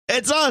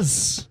It's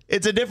us.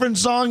 It's a different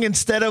song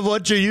instead of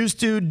what you're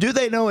used to. Do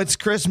they know it's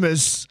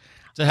Christmas?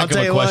 It's a heck of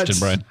a question,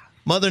 Brian.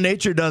 Mother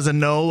Nature doesn't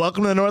know.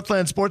 Welcome to the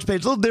Northland Sports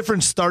Page. A little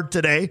different start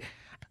today.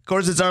 Of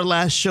course, it's our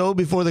last show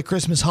before the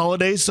Christmas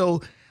holidays,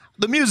 so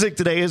the music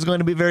today is going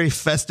to be very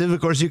festive. Of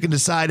course, you can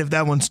decide if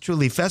that one's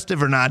truly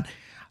festive or not.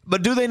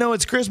 But do they know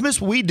it's Christmas?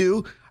 We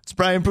do. It's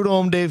Brian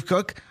Prudhomme, Dave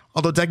Cook,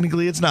 although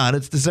technically it's not.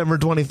 It's December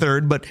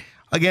 23rd. But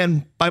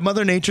again, by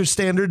Mother Nature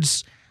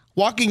standards,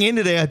 walking in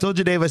today, I told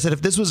you, Dave, I said,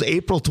 if this was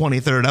April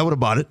 23rd, I would have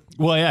bought it.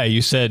 Well, yeah,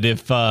 you said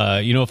if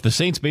the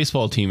Saints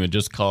baseball team had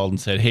just called and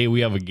said, hey,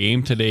 we have a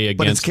game today against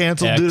but it's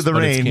canceled X, due to the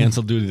but rain. It's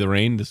canceled due to the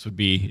rain. This would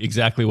be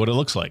exactly what it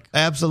looks like.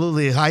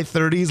 Absolutely. High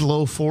 30s,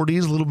 low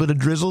 40s, a little bit of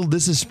drizzle.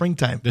 This is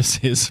springtime. This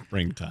is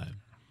springtime.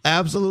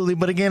 Absolutely.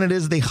 But again, it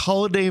is the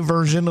holiday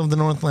version of the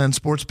Northland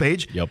Sports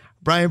Page. Yep.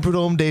 Brian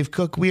Prudhomme, Dave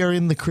Cook, we are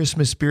in the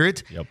Christmas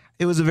spirit. Yep.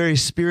 It was a very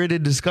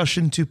spirited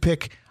discussion to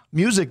pick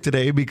music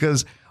today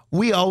because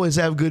we always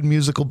have good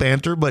musical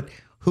banter, but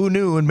who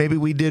knew, and maybe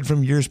we did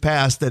from years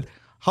past, that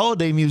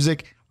holiday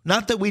music,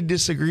 not that we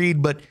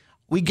disagreed, but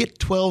we get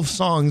 12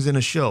 songs in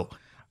a show.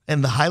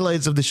 And the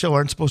highlights of the show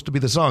aren't supposed to be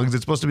the songs.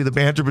 It's supposed to be the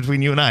banter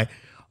between you and I.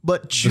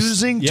 But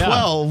choosing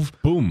 12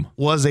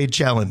 was a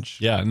challenge.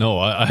 Yeah, no,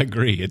 I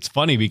agree. It's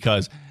funny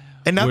because...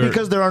 And not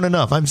because there aren't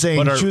enough. I'm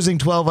saying choosing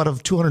 12 out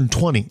of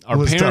 220.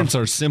 Our parents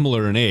are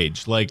similar in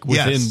age, like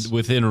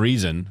within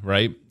reason,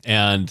 right?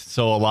 And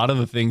so a lot of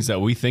the things that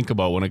we think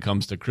about when it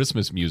comes to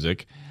Christmas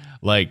music,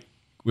 like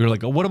we were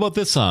like, oh, what about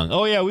this song?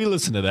 Oh, yeah, we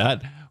listen to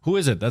that. Who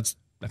is it?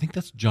 I think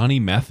that's Johnny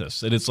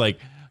Mathis. And it's like,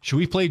 should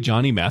we play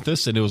Johnny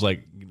Mathis? And it was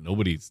like,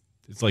 nobody's.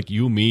 It's like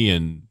you, me,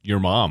 and your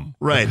mom.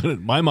 Right.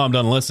 My mom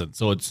doesn't listen,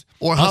 so it's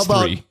or us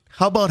three.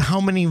 How about how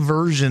many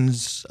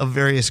versions of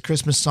various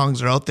Christmas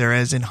songs are out there,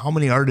 as in how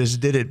many artists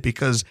did it?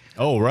 Because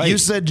you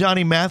said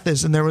Johnny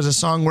Mathis, and there was a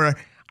song where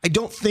I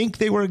don't think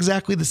they were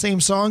exactly the same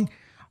song,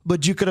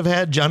 but you could have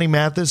had Johnny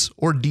Mathis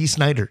or Dee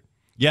Snider.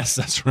 Yes,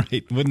 that's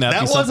right. Wouldn't that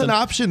be something? That was an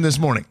option this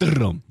morning.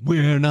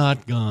 We're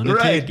not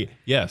gonna take it.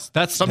 Yes,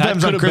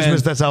 sometimes on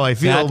Christmas that's how I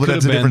feel, but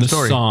that's a different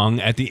story. The song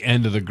at the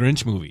end of the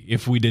Grinch movie,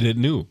 if we did it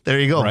new. There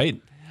you go. Right.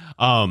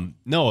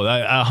 No,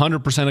 I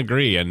 100%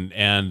 agree.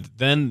 And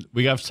then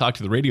we got to talk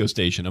to the radio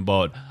station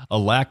about a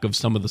lack of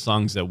some of the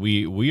songs that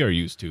we are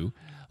used to.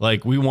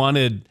 Like we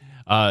wanted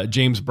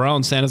James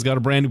Brown, Santa's Got a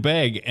Brand New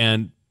Bag,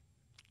 and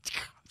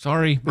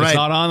sorry, it's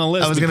not on the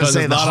list. I was going to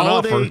say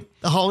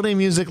the holiday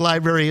music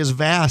library is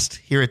vast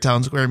here at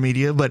Town Square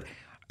Media, but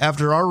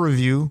after our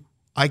review,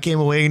 I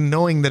came away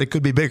knowing that it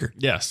could be bigger.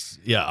 Yes.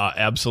 Yeah,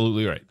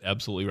 absolutely right.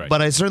 Absolutely right.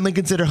 But I certainly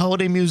consider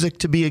holiday music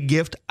to be a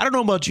gift. I don't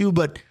know about you,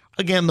 but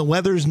again, the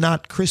weather's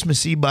not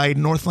Christmassy by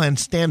Northland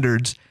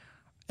standards,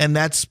 and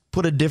that's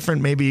put a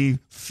different maybe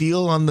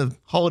feel on the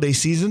holiday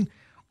season.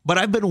 But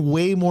I've been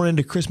way more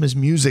into Christmas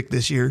music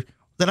this year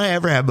than I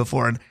ever have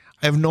before, and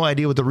I have no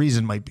idea what the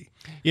reason might be.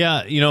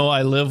 Yeah,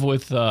 I live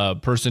with a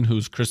person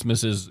whose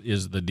Christmas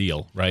is the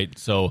deal, right?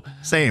 So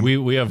same.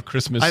 We have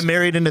Christmas. I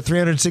married into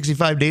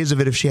 365 days of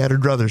it if she had her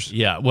druthers.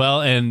 Yeah,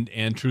 well,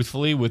 and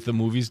truthfully, with the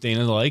movies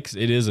Dana likes,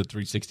 it is a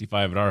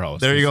 365 at our house.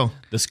 There you go.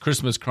 This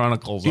Christmas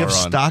Chronicles you have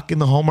stock in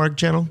the Hallmark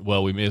Channel?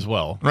 Well, we may as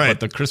well. Right. But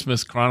the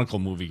Christmas Chronicle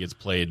movie gets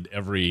played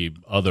every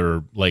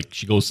other, like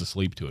she goes to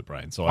sleep to it,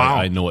 Brian. So wow.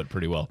 I know it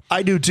pretty well.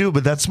 I do too,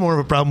 but that's more of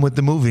a problem with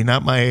the movie,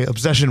 not my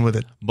obsession with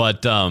it.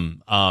 But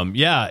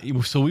yeah,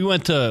 so we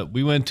went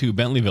to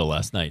Bentleyville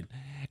last night,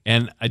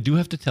 and I do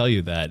have to tell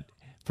you that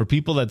for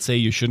people that say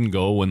you shouldn't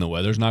go when the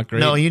weather's not great,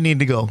 no, you need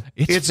to go.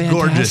 It's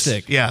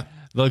gorgeous. Yeah,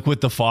 like with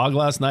the fog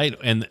last night,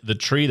 and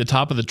the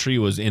top of the tree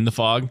was in the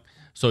fog,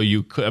 so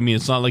you could. I mean,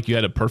 it's not like you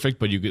had it perfect,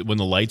 but you could, when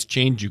the lights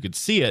changed, you could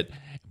see it,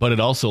 but it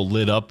also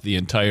lit up the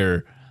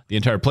entire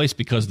place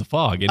because of the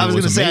fog. And I was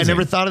going to say, I amazing.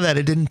 never thought of that.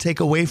 It didn't take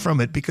away from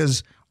it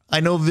because I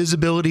know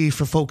visibility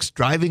for folks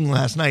driving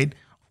last night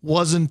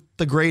wasn't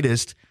the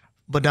greatest.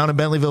 But down in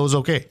Bentleyville was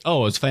okay.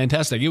 Oh, it's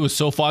fantastic. It was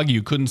so foggy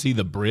you couldn't see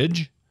the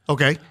bridge.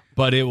 Okay.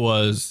 But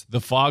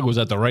the fog was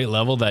at the right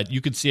level that you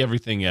could see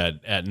everything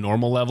at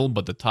normal level,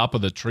 but the top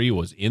of the tree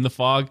was in the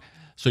fog.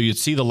 So you'd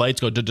see the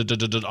lights go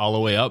all the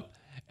way up,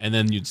 and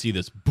then you'd see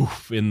this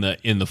boof in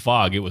the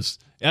fog. It was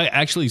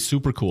actually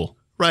super cool.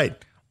 Right.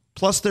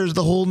 Plus there's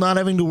the whole not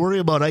having to worry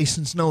about ice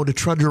and snow to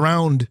trudge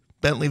around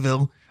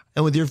Bentleyville.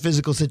 And with your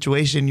physical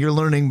situation, you're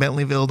learning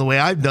Bentleyville the way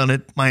I've done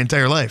it my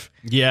entire life.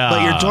 Yeah.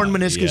 But your torn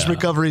meniscus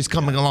recovery is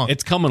coming along.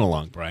 It's coming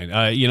along, Brian.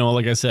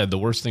 Like I said, the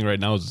worst thing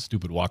right now is the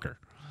stupid walker.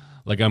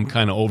 Like, I'm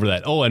kind of over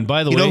that. Oh, and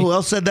by the way... You know who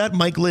else said that?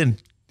 Mike Lynn.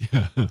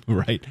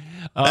 Right.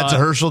 That's a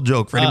Herschel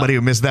joke for anybody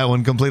who missed that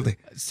one completely.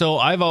 So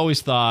I've always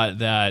thought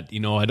that,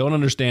 I don't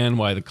understand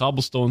why the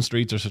cobblestone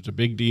streets are such a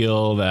big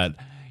deal, that...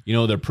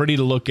 they're pretty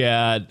to look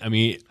at. I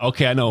mean,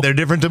 okay, I know. They're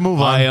different to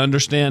move on. I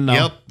understand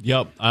now.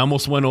 Yep. I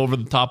almost went over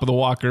the top of the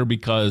walker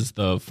because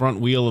the front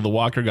wheel of the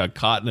walker got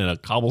caught in a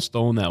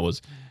cobblestone that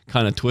was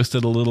kind of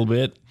twisted a little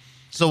bit.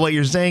 So what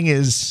you're saying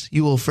is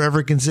you will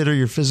forever consider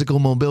your physical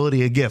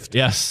mobility a gift.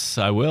 Yes,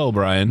 I will,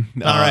 Brian.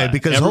 All right,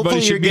 because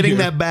hopefully you're getting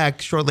that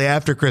back shortly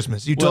after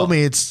Christmas. You told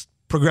me it's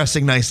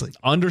progressing nicely.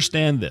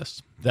 Understand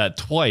this. that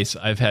twice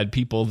I've had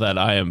people that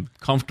I am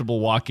comfortable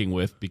walking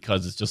with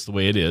because it's just the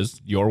way it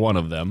is. You're one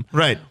of them.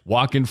 Right.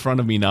 Walk in front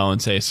of me now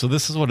and say, so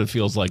this is what it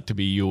feels like to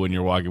be you when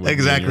you're walking with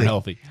me and you're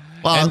healthy.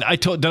 Well, and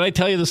did I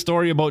tell you the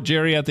story about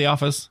Jerry at the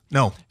office?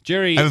 No.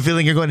 Jerry. I have a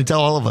feeling you're going to tell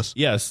all of us.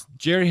 Yes.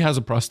 Jerry has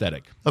a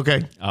prosthetic.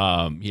 Okay.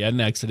 He had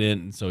an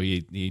accident, and so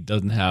he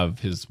doesn't have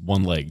his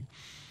one leg.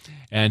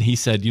 And he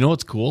said, you know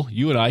what's cool?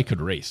 You and I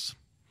could race.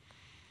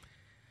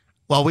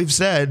 Well, we've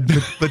said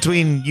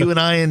between you and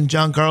I and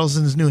John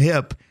Carlson's new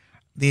hip,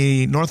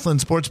 the Northland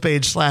Sports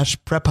Page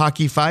 / Prep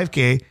Hockey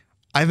 5K,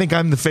 I think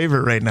I'm the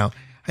favorite right now.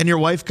 And your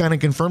wife kind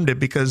of confirmed it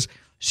because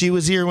she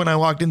was here when I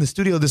walked in the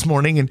studio this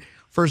morning, and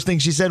first thing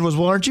she said was,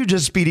 well, aren't you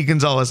just Speedy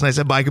Gonzalez? And I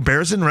said, by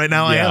comparison, right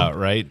now I am. Yeah,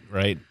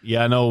 right.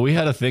 Yeah, no, we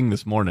had a thing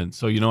this morning.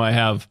 So,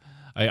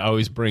 I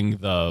always bring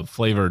the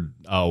flavored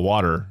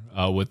water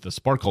with the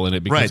sparkle in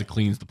it because it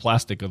cleans the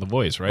plastic of the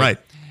voice, right? Right.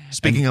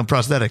 Speaking of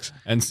prosthetics.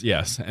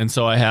 And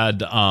so I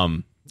had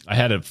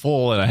it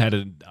full and I had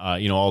it,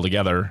 all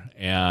together.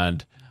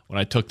 And when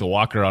I took the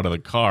walker out of the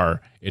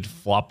car, it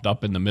flopped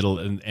up in the middle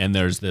and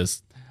there's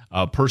this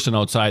person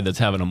outside that's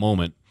having a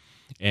moment.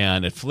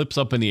 And it flips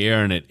up in the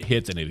air and it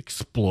hits and it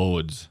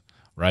explodes,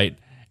 right?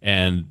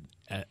 And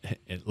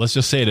let's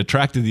just say it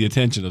attracted the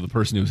attention of the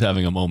person who was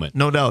having a moment.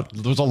 No doubt.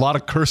 There was a lot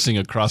of cursing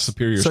across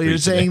Superior Street. So you're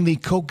saying the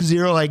Coke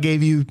Zero I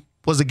gave you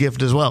was a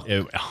gift as well?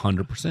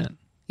 100%.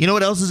 You know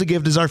what else is a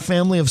gift is our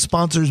family of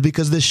sponsors,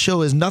 because this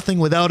show is nothing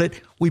without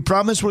it. We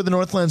promise we're the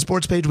Northland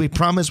Sports Page. We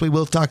promise we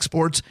will talk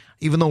sports,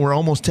 even though we're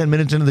almost 10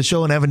 minutes into the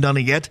show and haven't done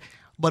it yet.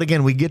 But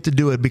again, we get to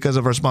do it because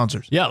of our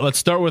sponsors. Yeah, let's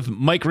start with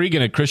Mike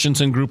Regan at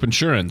Christensen Group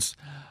Insurance.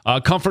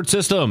 Comfort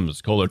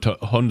Systems, Kohler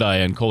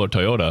Hyundai and Kohler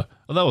Toyota.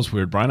 Oh, that was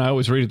weird, Brian. I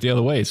always read it the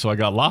other way, so I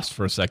got lost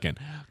for a second.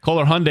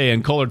 Kohler Hyundai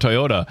and Kohler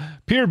Toyota.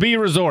 Pier B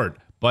Resort.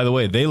 By the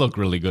way, they look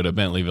really good at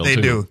Bentleyville, too.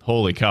 They do.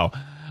 Holy cow.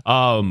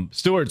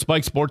 Stewart,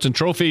 Spike Sports and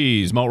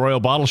Trophies, Mount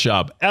Royal Bottle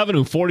Shop,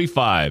 Avenue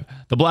 45,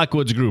 the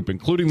Blackwoods Group,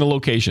 including the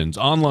locations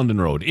on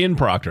London Road, in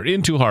Proctor,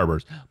 in Two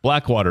Harbors,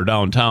 Blackwater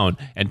downtown,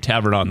 and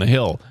Tavern on the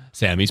Hill.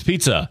 Sammy's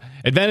Pizza,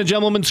 Advantage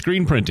Element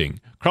Screen Printing,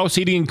 Kraus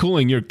Heating and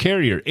Cooling, your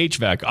Carrier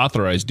HVAC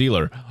authorized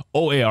dealer,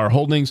 OAR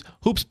Holdings,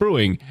 Hoops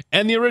Brewing,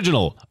 and the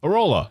original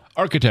Arola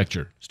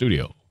Architecture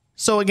Studio.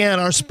 So again,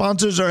 our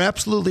sponsors are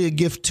absolutely a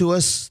gift to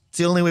us. It's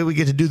the only way we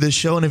get to do this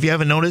show. And if you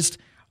haven't noticed,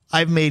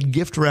 I've made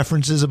gift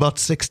references about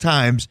 6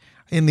 times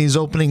in these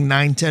opening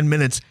 9-10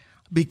 minutes,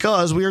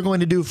 because we are going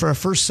to do for our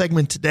first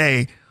segment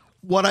today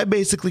what I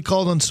basically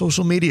called on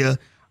social media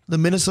the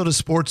Minnesota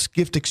Sports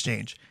Gift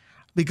Exchange,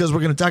 because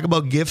we're going to talk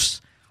about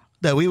gifts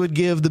that we would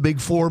give the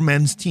Big Four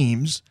men's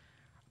teams,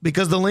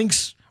 because the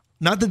Lynx,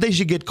 not that they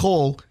should get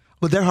coal,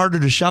 but they're harder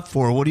to shop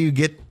for. What do you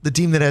get the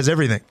team that has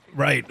everything?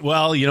 Right.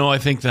 Well, I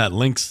think that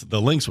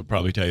the Lynx would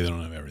probably tell you they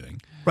don't have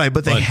everything. Right,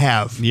 but they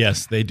have.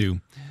 Yes, they do.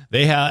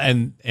 They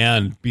have,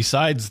 and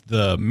besides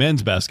the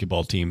men's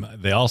basketball team,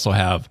 they also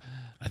have,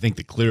 I think,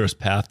 the clearest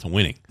path to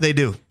winning. They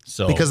do.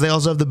 So because they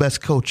also have the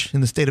best coach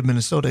in the state of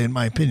Minnesota, in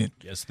my opinion.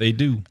 Yes, they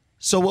do.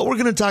 So what we're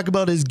going to talk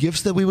about is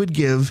gifts that we would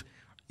give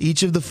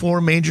each of the 4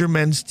 major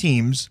men's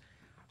teams.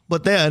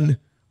 But then,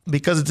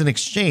 because it's an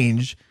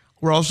exchange,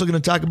 we're also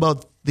going to talk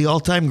about the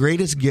all-time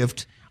greatest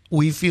gift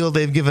we feel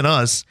they've given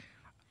us.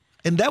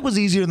 And that was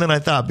easier than I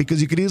thought,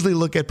 because you could easily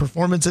look at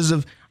performances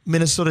of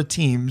Minnesota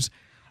teams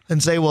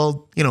and say,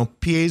 well, PA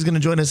is going to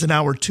join us in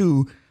hour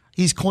 2.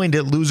 He's coined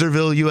it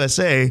Loserville,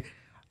 USA.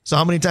 So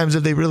how many times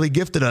have they really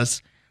gifted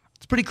us?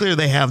 It's pretty clear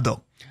they have,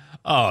 though.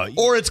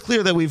 Or it's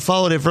clear that we've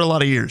followed it for a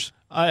lot of years.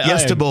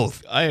 Yes to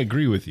both. I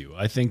agree with you.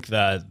 I think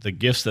that the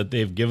gifts that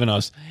they've given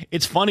us,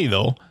 it's funny,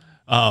 though.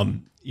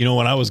 When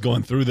I was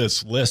going through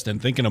this list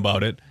and thinking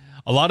about it,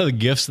 a lot of the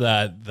gifts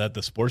that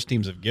the sports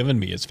teams have given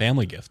me is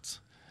family gifts.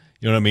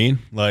 You know what I mean?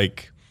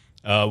 Like,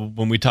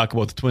 when we talk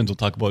about the Twins, we'll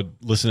talk about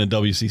listening to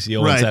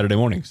WCCO on Saturday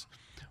mornings,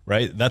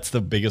 right? That's the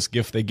biggest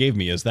gift they gave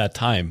me, is that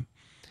time.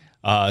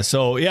 But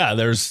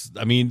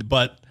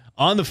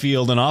on the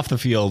field and off the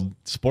field,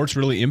 sports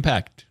really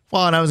impact.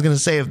 Well, and I was going to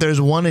say, if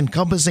there's one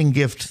encompassing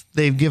gift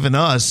they've given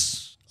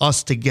us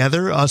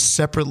together, us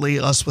separately,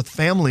 us with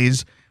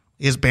families,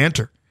 is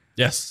banter.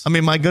 Yes. I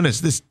mean, my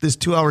goodness, this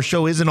 2-hour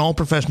show isn't all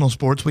professional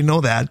sports. We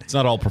know that. It's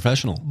not all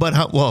professional. But,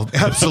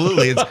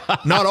 absolutely. It's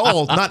not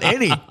all, not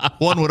any.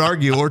 One would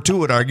argue, or 2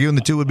 would argue, and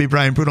the 2 would be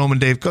Brian Prudhomme and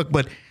Dave Cook.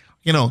 But,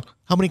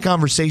 how many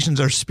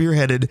conversations are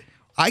spearheaded?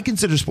 I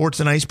consider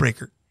sports an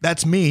icebreaker.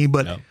 That's me,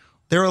 but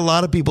there are a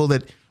lot of people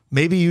that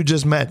maybe you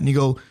just met, and you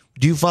go,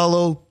 do you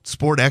follow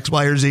sport X,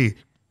 Y, or Z?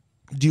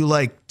 Do you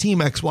like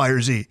team X, Y, or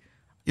Z?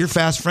 You're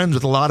fast friends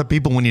with a lot of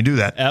people when you do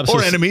that.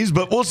 Absolutely. Or enemies,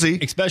 but we'll see.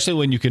 Especially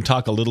when you can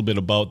talk a little bit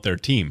about their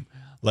team.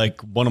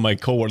 Like one of my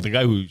coworkers, the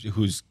guy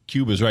whose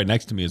cube is right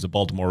next to me, is a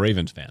Baltimore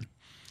Ravens fan.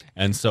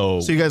 And so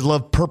you guys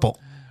love purple.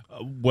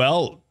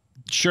 Well,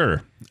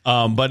 sure.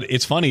 But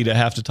it's funny to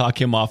have to talk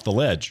him off the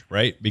ledge,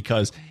 right?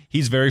 Because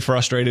he's very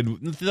frustrated.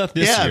 Not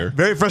this year.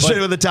 Very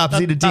frustrated with the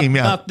top-seeded team.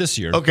 Not this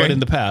year. Okay. But in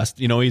the past,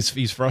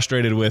 he's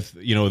frustrated with,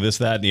 this,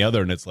 that, and the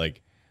other. And it's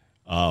like,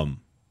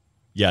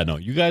 yeah, no,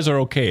 you guys are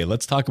okay.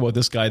 Let's talk about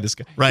this guy.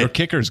 Right. Your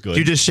kicker's good.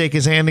 You just shake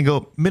his hand and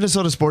go,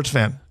 Minnesota sports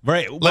fan.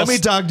 Right. Well, let me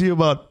talk to you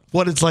about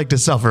what it's like to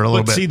suffer a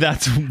little bit. See,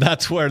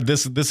 that's where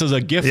this is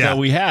a gift that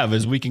we have,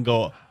 is we can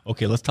go,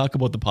 okay, let's talk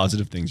about the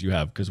positive things you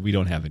have, because we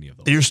don't have any of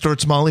those. You're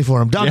Stuart Smalley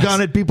for him.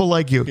 Doggone it, people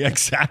like you.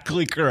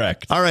 Exactly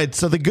correct. All right,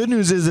 so the good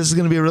news is this is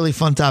going to be a really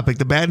fun topic.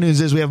 The bad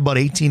news is we have about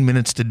 18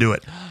 minutes to do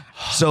it.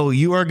 So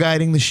you are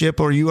guiding the ship,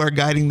 or you are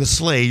guiding the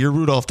sleigh. You're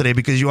Rudolph today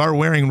because you are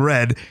wearing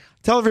red.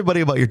 Tell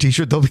everybody about your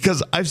T-shirt, though,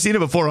 because I've seen it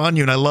before on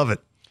you, and I love it.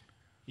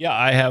 Yeah,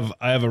 I have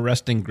a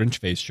resting Grinch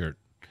face shirt.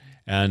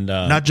 And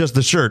not just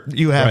the shirt,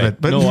 you have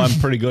it. But no, I'm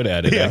pretty good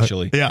at it,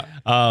 actually. Yeah.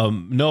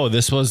 No,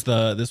 this was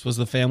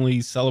the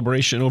family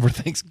celebration over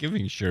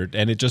Thanksgiving shirt,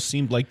 and it just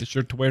seemed like the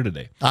shirt to wear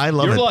today. I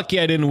love it. You're lucky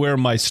I didn't wear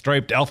my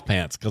striped elf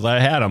pants, because I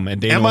had them,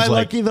 and Dana Am was I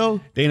lucky though?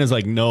 Dana's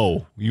like,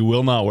 no, you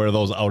will not wear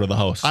those out of the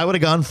house. I would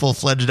have gone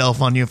full-fledged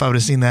elf on you if I would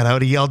have seen that. I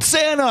would have yelled,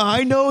 Santa,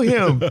 I know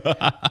him.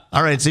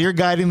 All right, so you're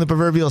guiding the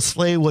proverbial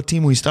sleigh. What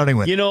team are we starting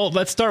with?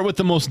 Let's start with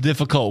the most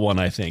difficult one,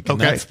 I think, and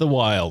that's the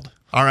Wild.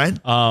 All right.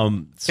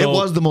 So it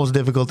was the most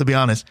difficult, to be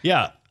honest.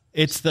 Yeah,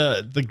 it's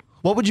the.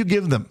 What would you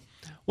give them?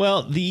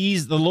 Well,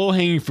 the low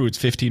hanging fruit's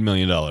 $15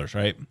 million,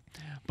 right?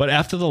 But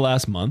after the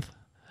last month,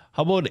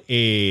 how about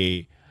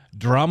a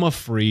drama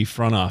free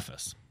front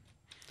office?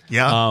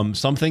 Yeah.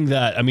 Something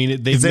that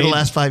they've made the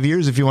last 5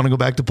 years. If you want to go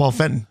back to Paul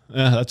Fenton,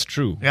 that's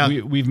true. Yeah.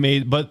 We've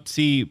made, but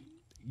see,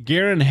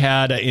 Guerin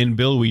had in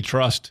Bill We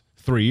Trust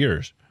 3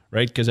 years,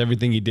 right? Because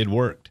everything he did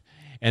worked,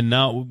 and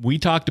now we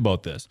talked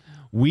about this.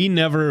 We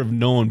never have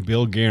known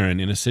Bill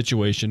Guerin in a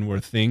situation where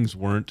things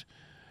weren't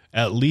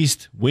at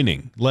least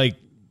winning. Like,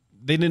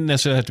 they didn't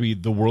necessarily have to be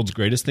the world's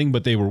greatest thing,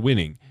 but they were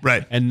winning.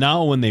 Right. And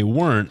now when they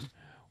weren't,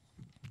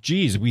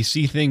 geez, we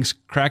see things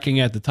cracking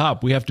at the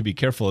top. We have to be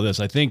careful of this.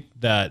 I think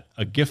that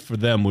a gift for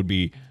them would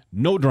be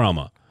no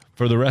drama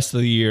for the rest of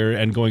the year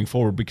and going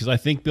forward, because I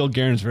think Bill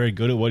Guerin's very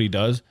good at what he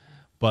does,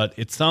 but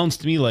it sounds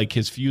to me like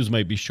his fuse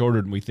might be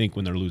shorter than we think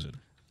when they're losing.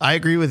 I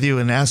agree with you,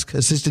 and ask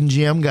assistant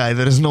GM guy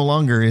that is no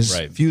longer. His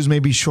fuse may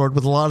be short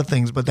with a lot of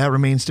things, but that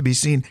remains to be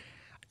seen.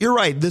 You're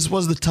right. This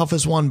was the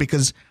toughest one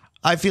because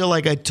I feel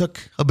like I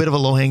took a bit of a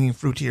low-hanging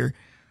fruit here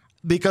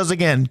because,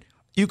 again,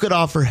 you could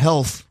offer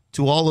health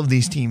to all of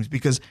these teams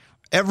because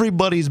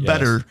everybody's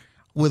better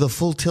with a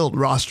full tilt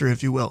roster,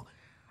 if you will.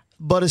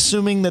 But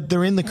assuming that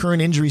they're in the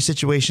current injury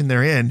situation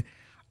they're in,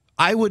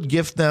 I would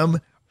gift them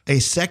a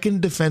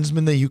second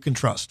defenseman that you can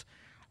trust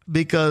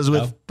because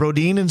with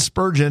Brodin and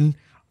Spurgeon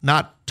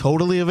not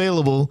totally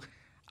available,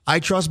 I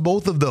trust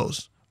both of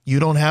those. You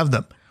don't have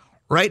them.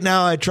 Right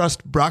now, I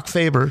trust Brock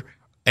Faber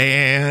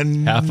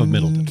and half of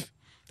Middleton.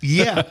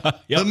 Yeah,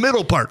 the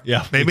middle part.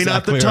 Yeah, maybe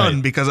exactly not the ton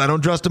right. because I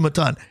don't trust him a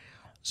ton.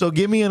 So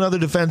give me another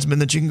defenseman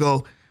that you can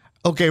go,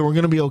 okay, we're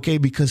going to be okay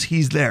because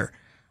he's there.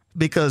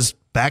 Because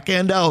back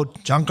end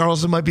out, John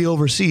Carlson might be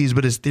overseas,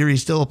 but his theory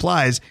still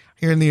applies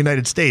here in the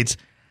United States.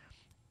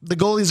 The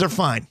goalies are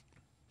fine.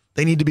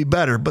 They need to be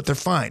better, but they're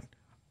fine.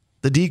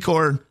 The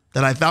decor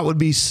that I thought would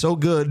be so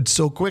good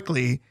so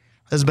quickly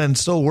has been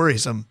so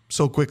worrisome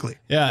so quickly.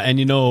 Yeah, and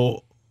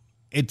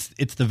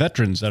it's the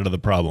veterans that are the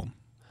problem.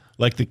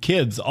 Like the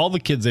kids, all the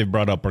kids they've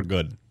brought up are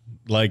good.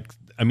 Like,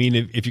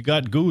 if you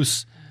got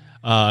Goose,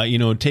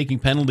 taking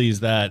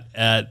penalties that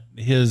at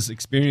his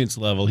experience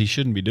level he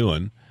shouldn't be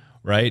doing,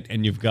 right?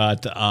 And you've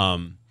got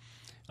the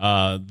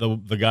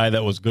guy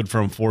that was good for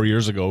him 4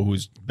 years ago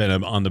who's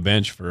been on the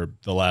bench for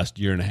the last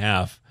year and a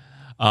half.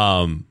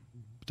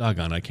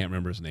 Doggone, I can't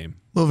remember his name.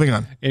 Moving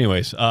on.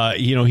 Anyways,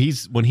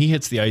 he's when he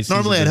hits the ice.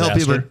 Normally I'd help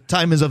you, but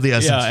time is of the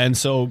essence. Yeah, and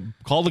so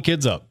call the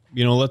kids up.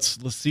 Let's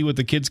see what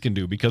the kids can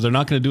do because they're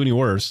not going to do any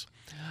worse.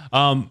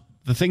 The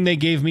thing they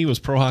gave me was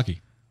pro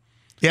hockey.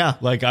 Yeah,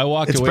 like I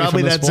walked away from the sport. It's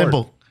probably that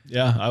simple.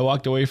 Yeah, I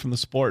walked away from the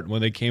sport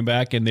when they came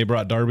back and they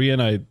brought Darby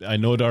in. I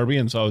know Darby,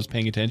 and so I was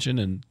paying attention,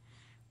 and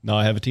now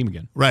I have a team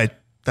again. Right,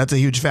 that's a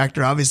huge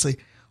factor. Obviously,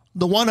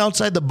 the one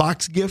outside the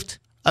box gift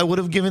I would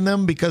have given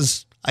them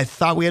because I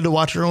thought we had to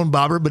watch our own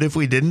bobber, but if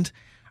we didn't,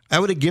 I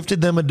would have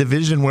gifted them a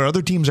division where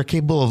other teams are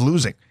capable of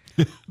losing.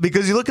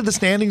 Because you look at the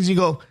standings and you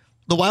go,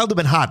 the Wild have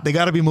been hot. They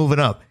got to be moving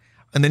up.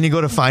 And then you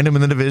go to find them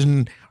in the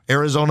division.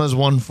 Arizona's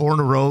won 4 in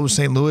a row.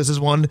 St. Louis has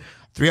won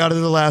 3 out of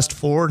the last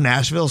 4.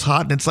 Nashville's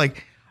hot. And it's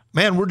like,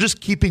 man, we're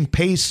just keeping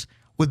pace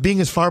with being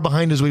as far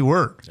behind as we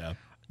were. Yeah.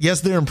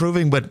 Yes, they're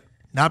improving, but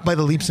not by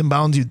the leaps and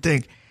bounds you'd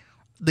think.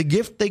 The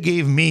gift they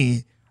gave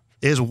me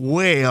is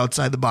way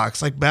outside the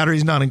box, like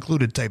batteries not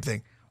included type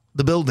thing.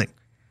 The building,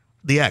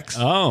 the X.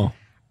 Oh.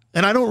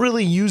 And I don't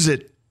really use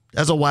it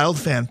as a Wild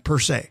fan per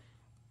se.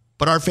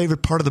 But our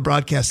favorite part of the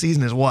broadcast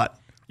season is what?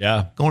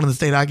 Yeah. Going to the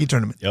state hockey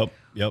tournament.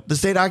 Yep. The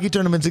state hockey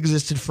tournaments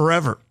existed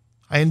forever.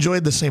 I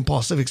enjoyed the St.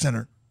 Paul Civic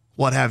Center,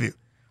 what have you.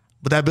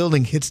 But that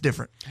building hits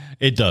different.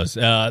 It does.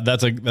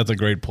 That's a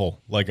great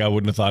pull. Like, I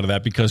wouldn't have thought of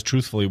that because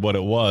truthfully what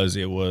it was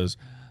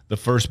the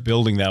first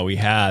building that we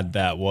had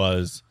that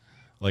was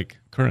like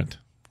current.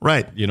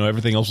 Right.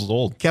 Everything else was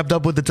old. Kept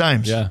up with the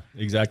times. Yeah,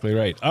 exactly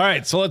right. All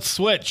right, so let's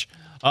switch.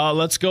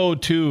 Let's go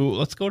to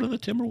the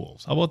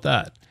Timberwolves. How about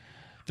that?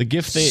 The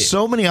gift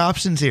so many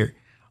options here.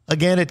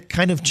 again, it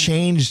kind of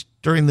changed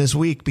during this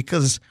week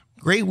because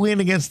great win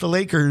against the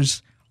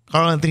Lakers.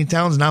 Karl Anthony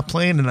Towns not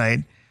playing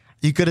tonight.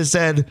 You could have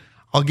said,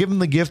 I'll give him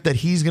the gift that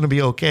he's going to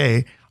be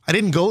okay. I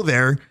didn't go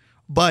there,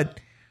 but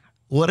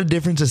what a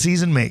difference a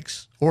season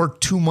makes, or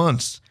 2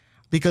 months,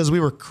 because we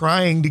were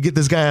crying to get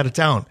this guy out of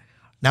town.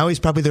 Now he's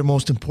probably their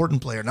most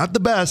important player. Not the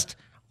best,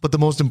 but the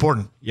most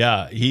important.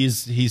 Yeah,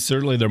 he's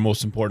certainly their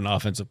most important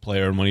offensive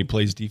player, and when he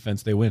plays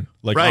defense, they win.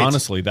 Like, right.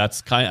 Honestly,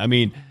 that's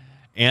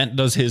Ant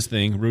does his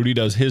thing, Rudy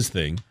does his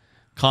thing.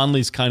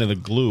 Conley's kind of the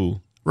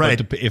glue.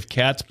 Right. But if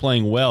Cat's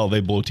playing well,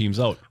 they blow teams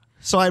out.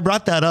 So I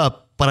brought that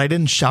up, but I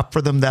didn't shop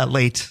for them that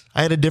late.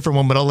 I had a different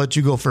one, but I'll let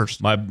you go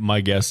first.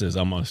 My guess is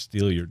I'm going to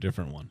steal your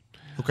different one.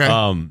 Okay.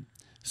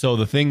 So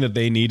the thing that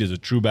they need is a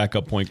true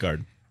backup point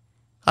guard.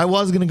 I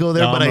was going to go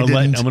there, but I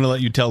didn't. I'm going to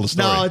let you tell the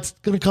story. No, it's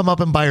going to come up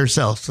and by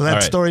yourself. So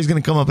that story's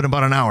going to come up in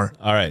about an hour.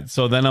 All right.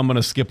 So then I'm going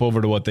to skip over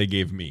to what they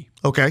gave me.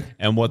 Okay.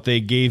 And what they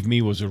gave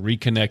me was a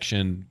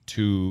reconnection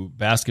to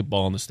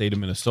basketball in the state of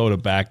Minnesota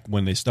back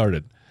when they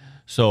started.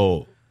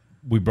 So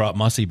we brought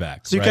Mussy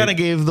back. So you kind of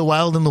gave the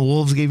Wild and the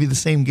Wolves gave you the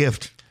same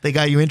gift. They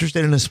got you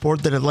interested in a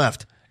sport that had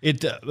left. In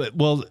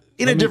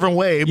a different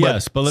way, but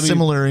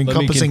similar,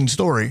 encompassing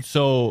story.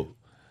 So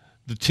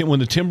when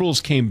the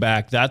Timberwolves came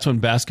back, that's when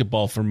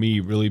basketball for me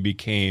really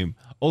became,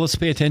 let's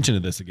pay attention to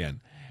this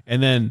again.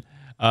 And then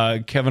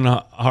Kevin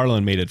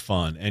Harlan made it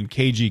fun, and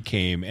KG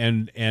came,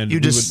 and you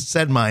just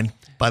said mine,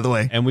 by the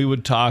way. And we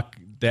would talk,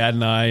 Dad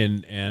and I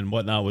and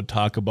whatnot would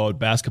talk about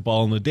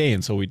basketball in the day,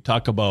 and so we'd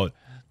talk about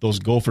those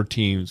Gopher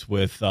teams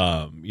with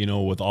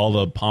with all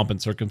the pomp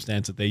and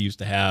circumstance that they used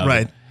to have,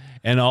 right?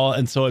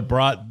 And so it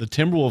brought the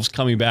Timberwolves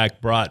coming back,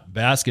 brought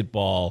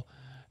basketball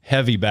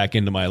heavy back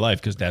into my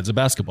life because Dad's a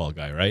basketball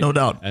guy, right? No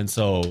doubt. And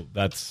so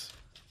that's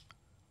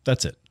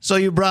it. So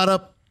you brought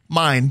up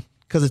mine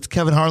because it's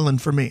Kevin Harlan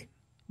for me,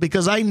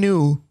 because I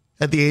knew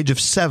at the age of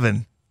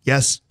 7,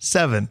 that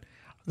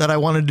I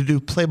wanted to do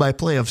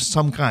play-by-play of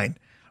some kind.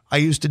 I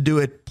used to do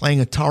it playing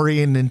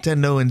Atari and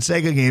Nintendo and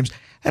Sega games,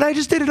 and I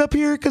just did it up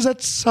here because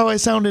that's how I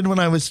sounded when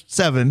I was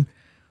 7.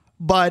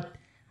 But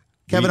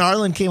Kevin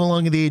Harlan came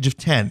along at the age of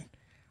 10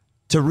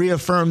 to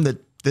reaffirm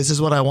that this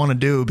is what I want to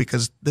do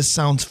because this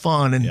sounds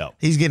fun, and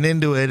he's getting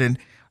into it, and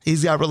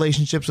he's got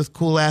relationships with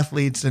cool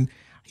athletes, and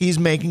he's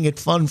making it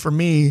fun for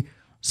me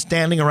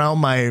standing around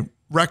my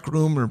rec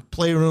room or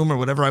playroom or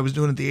whatever I was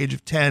doing at the age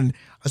of 10.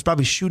 I was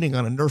probably shooting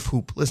on a Nerf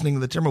hoop, listening to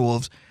the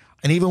Timberwolves,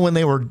 and even when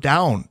they were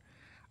down,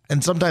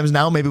 and sometimes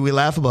now maybe we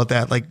laugh about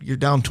that, like, you're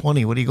down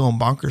 20, what are you going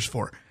bonkers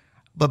for?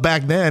 But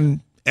back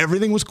then,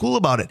 everything was cool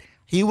about it.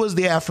 He was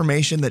the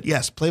affirmation that,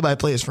 yes,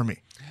 play-by-play is for me.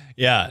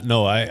 Yeah,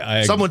 no,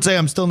 I some would say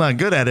I'm still not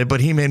good at it, but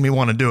he made me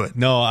want to do it.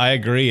 No, I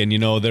agree. And,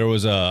 there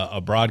was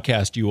a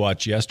broadcast you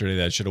watched yesterday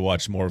that should have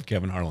watched more of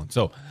Kevin Harlan.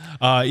 So,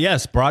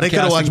 yes, broadcasting. They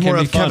could have watched more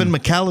of Kevin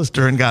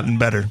McAllister and gotten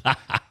better.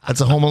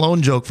 That's a Home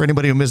Alone joke for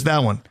anybody who missed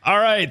that one. All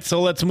right,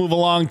 so let's move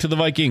along to the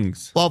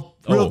Vikings. Well,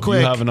 real quick.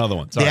 You have another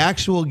one. Sorry. The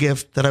actual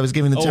gift that I was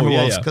giving the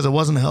Timberwolves, because it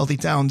wasn't a Healthy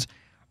Towns,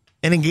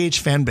 an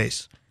engaged fan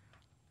base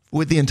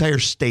with the entire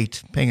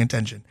state paying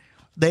attention.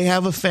 They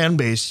have a fan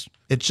base.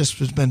 It just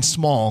has been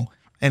small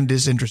and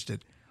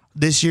disinterested.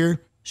 This year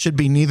should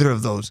be neither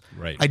of those.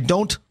 Right. I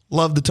don't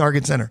love the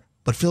Target Center,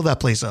 but fill that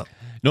place up.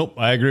 Nope,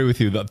 I agree with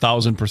you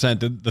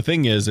 1,000%. The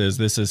thing is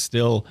this is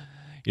still,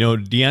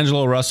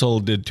 D'Angelo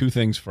Russell did 2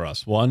 things for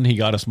us. 1, he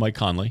got us Mike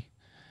Conley,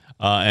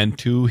 and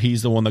 2,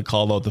 he's the one that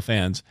called out the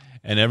fans.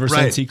 And ever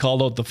since he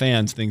called out the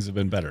fans, things have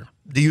been better.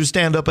 Do you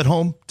stand up at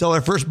home till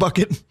our first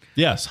bucket?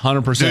 Yes,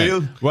 100%. Do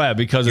you? Well,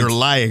 because you're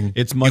lying.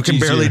 It's much easier. You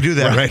can barely do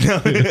that right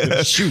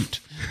now. Shoot.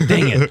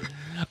 Dang it.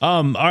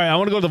 All right, I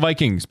want to go to the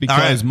Vikings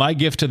because my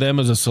gift to them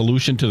is a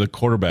solution to the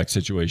quarterback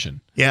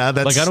situation. Yeah,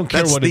 that's I don't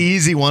care that's the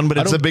easy one, but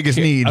it's the biggest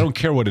need. I don't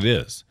care what it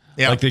is.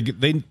 Yeah.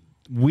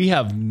 We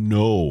have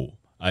no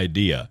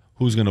idea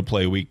who's going to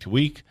play week to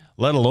week,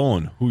 let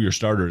alone who your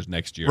starter is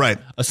next year. Right.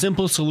 A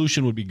simple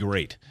solution would be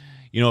great.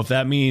 If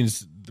that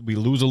means we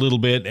lose a little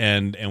bit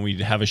and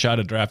we have a shot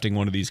at drafting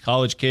one of these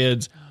college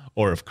kids,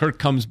 or if Kirk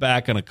comes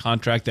back on a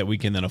contract that we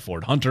can then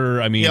afford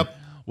Hunter. I mean,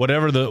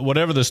 whatever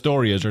the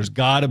story is, there's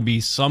got to be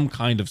some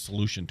kind of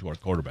solution to our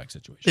quarterback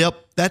situation.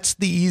 Yep, that's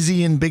the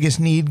easy and biggest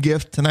need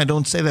gift, and I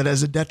don't say that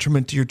as a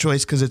detriment to your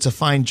choice because it's a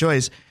fine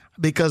choice,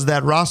 because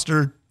that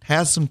roster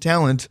has some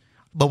talent,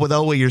 but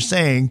without what you're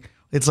saying,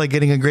 it's like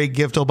getting a great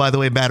gift. Oh, by the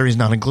way, batteries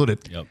not included.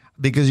 Yep.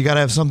 Because you got to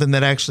have something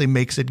that actually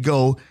makes it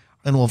go,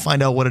 and we'll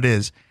find out what it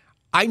is.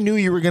 I knew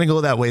you were going to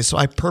go that way, so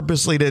I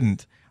purposely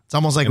didn't. It's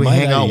almost like we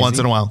hang out once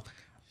in a while.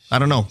 I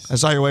don't know. I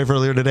saw your wife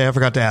earlier today. I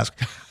forgot to ask.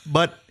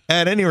 But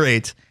at any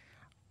rate,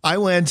 I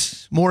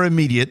went more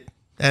immediate,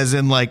 as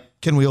in,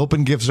 like, can we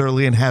open gifts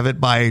early and have it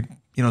by,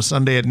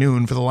 Sunday at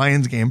noon for the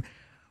Lions game?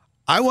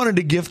 I wanted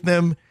to gift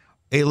them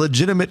a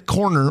legitimate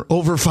corner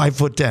over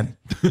 5'10",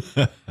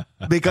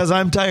 because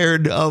I'm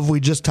tired of, we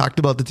just talked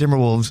about the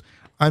Timberwolves.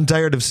 I'm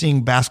tired of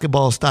seeing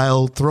basketball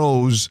style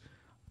throws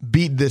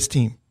beat this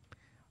team.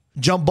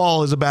 Jump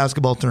ball is a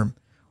basketball term.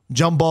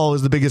 Jump ball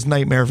is the biggest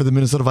nightmare for the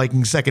Minnesota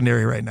Vikings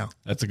secondary right now.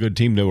 That's a good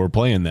team that we're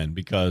playing then,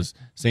 because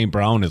St.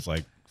 Brown is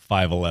like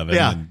 5'11".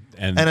 Yeah.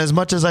 And as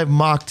much as I've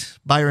mocked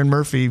Byron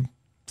Murphy,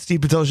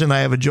 Steve Petosha and I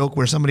have a joke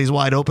where somebody's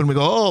wide open. We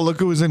go, oh, look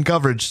who's in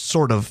coverage,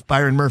 sort of,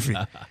 Byron Murphy.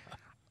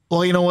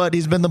 Well, you know what?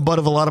 He's been the butt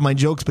of a lot of my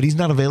jokes, but he's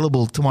not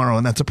available tomorrow,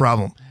 and that's a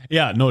problem.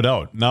 Yeah, no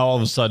doubt. Now all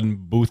of a sudden,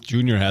 Booth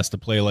Jr. has to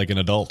play like an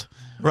adult,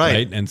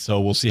 right? And so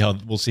we'll see how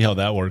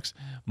that works.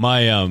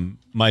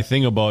 My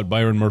thing about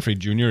Byron Murphy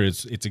Jr.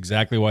 is it's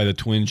exactly why the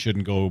Twins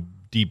shouldn't go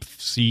deep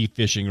sea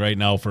fishing right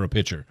now for a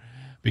pitcher,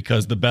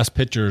 because the best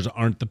pitchers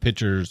aren't the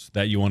pitchers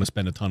that you want to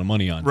spend a ton of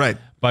money on. Right.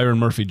 Byron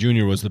Murphy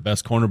Jr. was the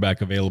best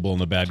cornerback available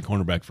and the bad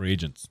cornerback for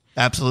agents.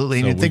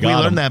 Absolutely. And I think we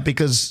learned that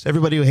because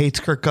everybody who hates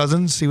Kirk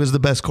Cousins, he was the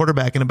best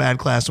quarterback in a bad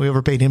class. So we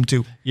overpaid him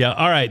too. Yeah.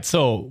 All right.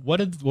 So what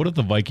have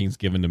the Vikings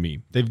given to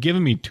me? They've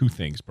given me two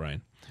things,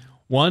 Brian.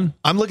 One,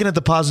 I'm looking at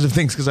the positive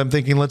things because I'm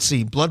thinking, let's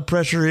see, blood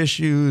pressure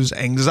issues,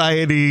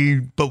 anxiety,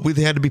 but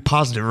they had to be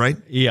positive, right?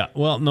 Yeah.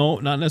 Well, no,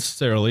 not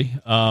necessarily.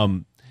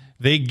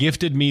 They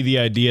gifted me the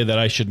idea that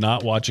I should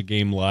not watch a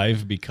game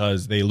live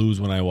because they lose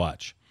when I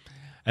watch.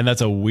 And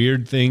that's a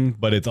weird thing,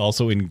 but it's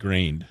also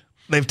ingrained.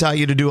 They've taught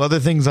you to do other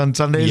things on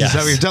Sundays? Yes. Is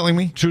that what you're telling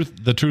me?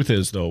 The truth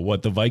is, though,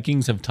 what the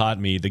Vikings have taught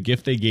me, the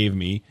gift they gave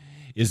me,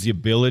 is the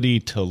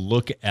ability to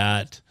look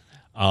at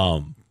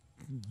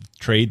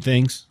trade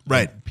things,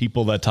 right? Like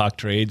people that talk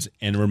trades,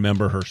 and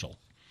remember Herschel.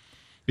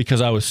 Because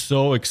I was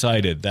so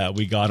excited that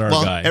we got our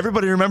guy.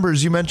 Everybody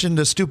remembers you mentioned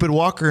a stupid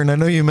Walker, and I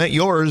know you meant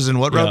yours, and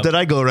what route did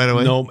I go right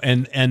away? No,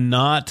 and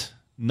not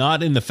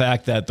in the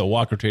fact that the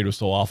Walker trade was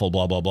so awful,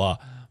 blah, blah, blah,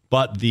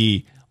 but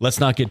let's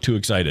not get too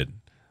excited.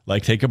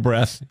 Like, take a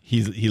breath.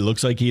 He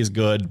looks like he is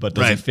good, but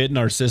does it fit in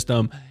our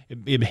system?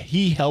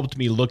 He helped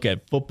me look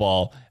at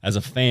football as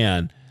a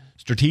fan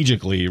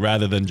strategically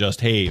rather than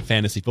just, hey,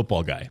 fantasy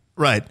football guy.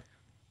 Right.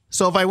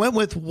 So if I went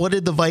with what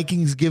did the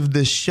Vikings give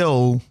this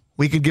show,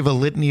 we could give a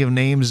litany of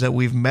names that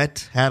we've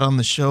met, had on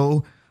the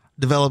show,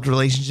 developed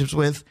relationships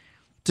with.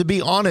 To be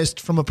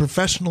honest, from a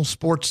professional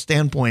sports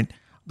standpoint,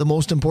 the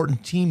most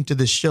important team to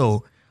this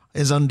show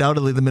is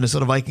undoubtedly the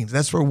Minnesota Vikings.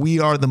 That's where we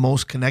are the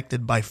most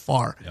connected by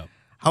far. Yep.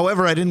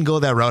 However, I didn't go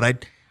that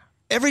route.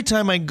 Every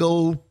time I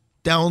go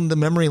down the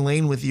memory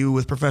lane with you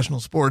with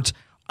professional sports,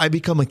 I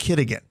become a kid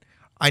again.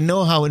 I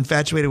know how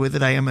infatuated with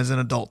it I am as an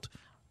adult.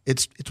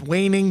 It's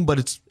waning, but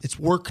it's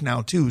work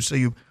now too. So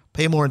you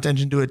pay more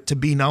attention to it to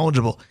be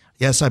knowledgeable.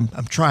 Yes, I'm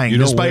trying.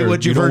 Despite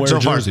what you've heard so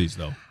far. Jerseys,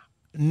 though.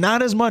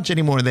 Not as much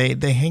anymore.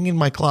 They hang in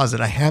my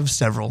closet. I have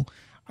several.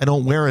 I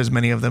don't wear as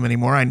many of them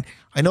anymore.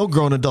 I know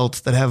grown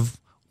adults that have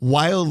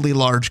wildly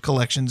large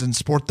collections and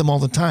sport them all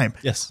the time.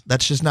 Yes.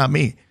 That's just not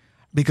me,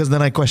 because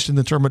then I question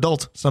the term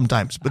adult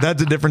sometimes. But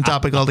that's a different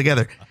topic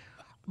altogether.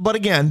 But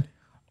again,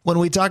 when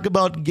we talk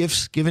about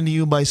gifts given to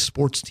you by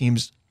sports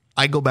teams,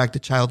 I go back to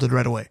childhood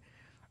right away.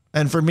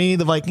 And for me,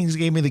 the Vikings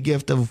gave me the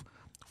gift of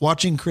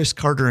watching Chris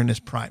Carter in his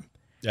prime.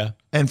 Yeah.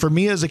 And for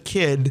me as a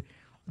kid,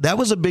 that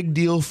was a big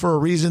deal for a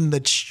reason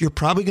that you're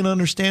probably going to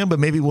understand, but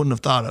maybe wouldn't have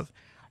thought of.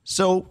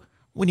 So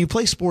when you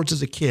play sports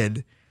as a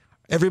kid,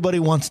 everybody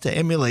wants to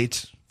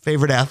emulate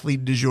favorite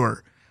athlete du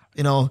jour.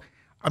 You know,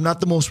 I'm not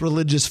the most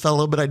religious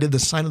fellow, but I did the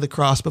sign of the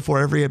cross before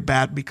every at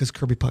bat because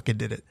Kirby Puckett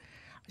did it.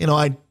 You know,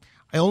 I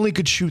only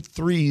could shoot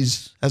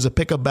threes as a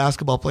pickup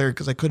basketball player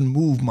because I couldn't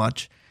move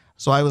much.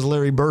 So I was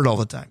Larry Bird all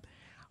the time.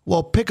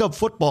 Well, pickup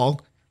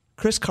football,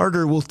 Chris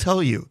Carter will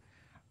tell you,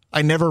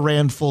 I never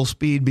ran full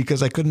speed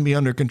because I couldn't be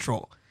under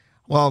control.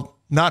 Well,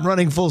 not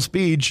running full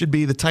speed should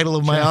be the title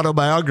of my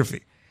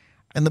autobiography.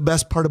 And the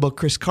best part about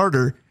Chris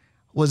Carter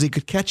was he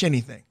could catch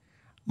anything.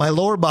 My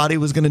lower body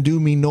was going to do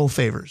me no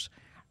favors.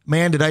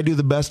 Man, did I do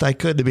the best I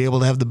could to be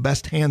able to have the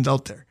best hands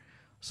out there.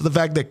 So the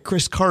fact that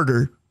Chris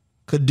Carter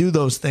could do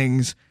those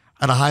things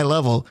at a high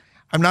level,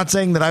 I'm not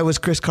saying that I was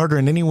Chris Carter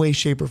in any way,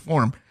 shape, or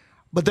form,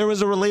 but there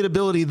was a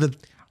relatability that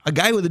a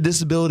guy with a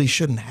disability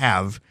shouldn't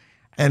have.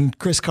 And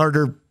Chris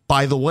Carter,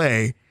 by the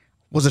way,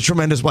 was a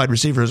tremendous wide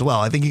receiver as well.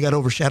 I think he got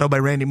overshadowed by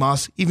Randy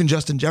Moss, even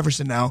Justin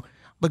Jefferson now,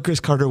 but Chris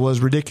Carter was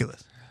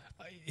ridiculous.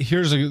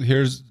 Here's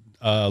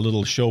a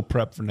little show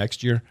prep for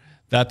next year.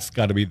 That's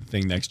got to be the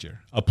thing next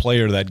year. A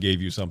player that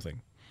gave you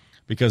something,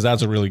 because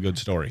that's a really good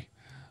story.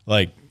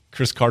 Like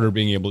Chris Carter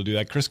being able to do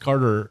that. Chris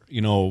Carter,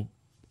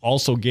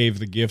 also gave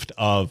the gift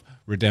of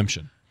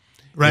redemption.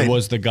 Right. It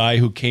was the guy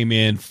who came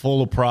in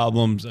full of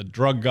problems, a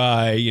drug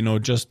guy,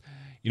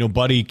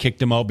 Buddy kicked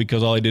him out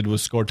because all he did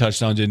was score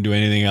touchdowns, didn't do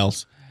anything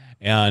else.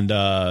 And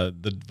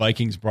the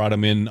Vikings brought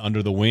him in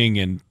under the wing,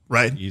 and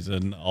he's a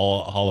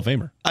Hall of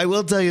Famer. I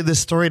will tell you, this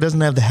story doesn't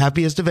have the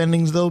happiest of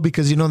endings, though,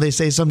 because, they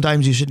say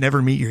sometimes you should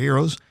never meet your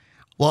heroes.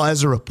 Well,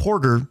 as a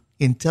reporter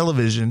in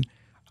television,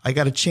 I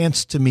got a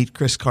chance to meet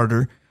Chris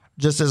Carter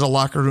just as a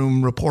locker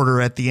room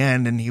reporter at the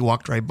end, and he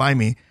walked right by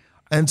me.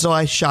 And so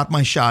I shot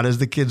my shot, as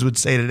the kids would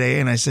say today,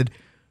 and I said,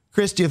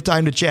 Chris, do you have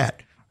time to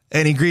chat?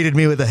 And he greeted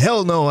me with a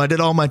hell no, I did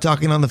all my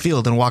talking on the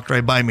field, and walked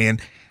right by me.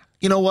 And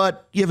you know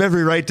what? You have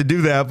every right to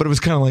do that, but it was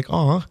kind of like,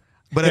 oh.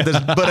 But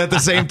at the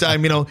same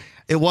time,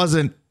 it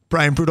wasn't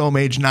Brian Prudhomme,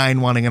 age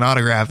 9, wanting an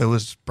autograph. It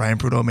was Brian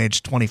Prudhomme,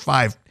 age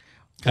 25,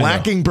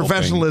 lacking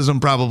professionalism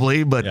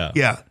probably, but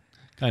yeah.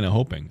 Kind of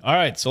hoping. All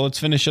right, so let's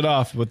finish it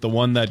off with the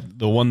one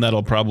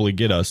that'll probably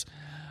get us.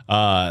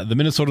 The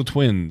Minnesota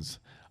Twins.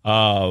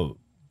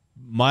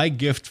 My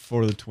gift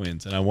for the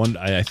Twins, and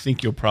I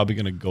think you're probably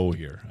going to go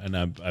here, and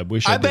I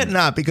wish I bet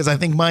not, because I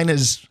think mine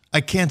is,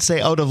 I can't say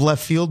out of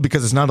left field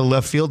because it's not a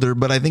left fielder,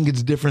 but I think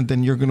it's different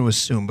than you're going to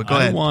assume. But go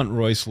ahead. I want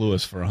Royce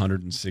Lewis for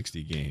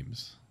 160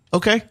 games.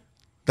 Okay,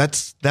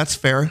 that's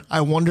fair.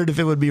 I wondered if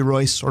it would be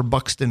Royce or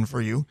Buxton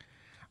for you.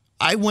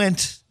 I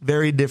went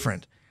very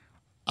different.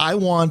 I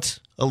want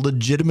a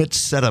legitimate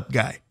setup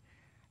guy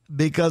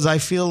because I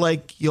feel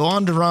like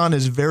Yohan Duran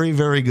is very,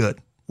 very good,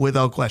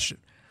 without question.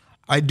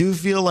 I do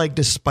feel like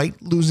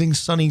despite losing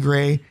Sonny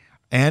Gray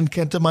and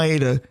Kenta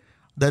Maeda,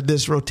 that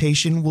this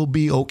rotation will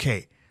be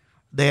okay.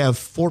 They have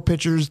 4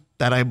 pitchers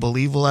that I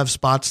believe will have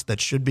spots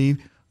that should be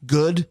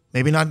good,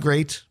 maybe not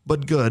great,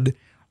 but good.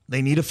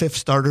 They need a 5th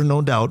starter,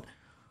 no doubt.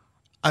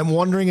 I'm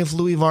wondering if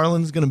Louis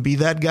Varland's going to be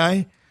that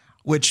guy,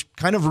 which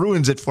kind of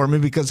ruins it for me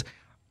because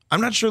I'm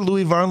not sure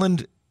Louis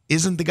Varland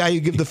isn't the guy you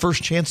give the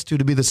first chance to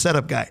be the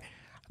setup guy.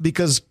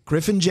 Because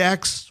Griffin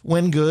Jacks,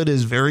 when good,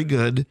 is very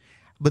good.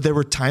 But there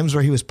were times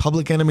where he was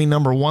public enemy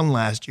number 1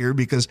 last year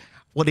because,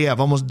 what do you have,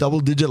 almost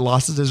double-digit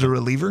losses as a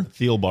reliever?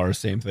 Thielbar,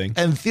 same thing.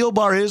 And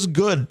Thielbar is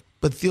good,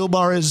 but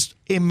Thielbar is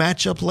a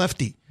matchup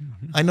lefty.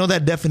 Mm-hmm. I know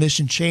that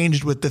definition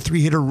changed with the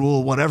 3-hitter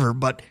rule, whatever,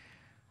 but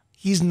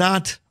he's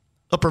not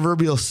a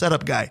proverbial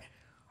setup guy.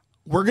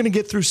 We're going to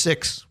get through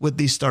 6 with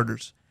these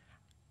starters.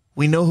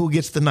 We know who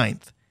gets the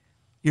 9th.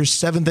 Your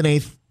 7th and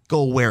 8th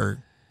go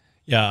where?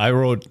 Yeah, I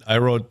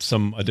wrote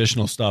some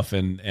additional stuff,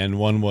 and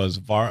one was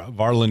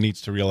Varland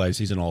needs to realize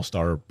he's an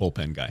all-star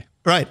bullpen guy.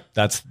 Right.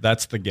 That's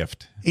the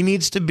gift. He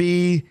needs to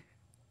be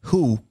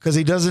who? Because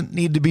he doesn't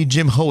need to be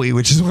Jim Hoey,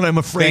 which is what I'm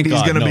afraid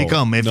he's going to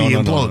become if he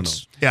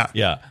implodes. No.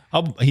 Yeah.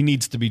 He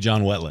needs to be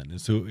John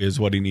Wetland is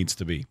what he needs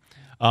to be.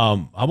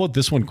 How about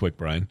this one quick,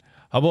 Brian?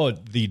 How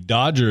about the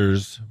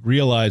Dodgers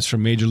realize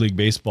from Major League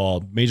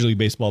Baseball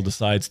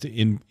decides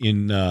to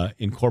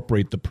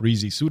incorporate the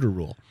Parisi-Suter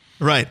rule.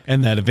 Right.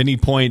 And that at any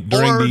point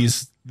during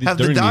these have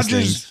the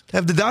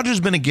Dodgers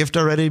been a gift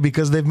already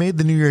because they've made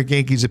the New York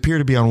Yankees appear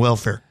to be on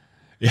welfare?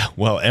 Yeah,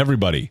 well,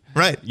 everybody.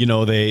 Right. You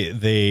know,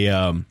 they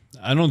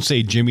I don't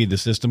say Jimmy the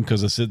system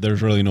because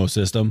there's really no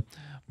system,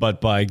 but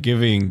by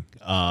backloading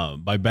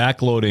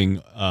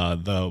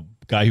the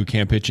guy who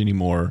can't pitch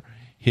anymore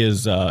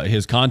his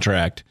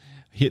contract,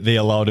 they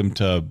allowed him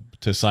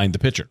to sign the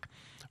pitcher.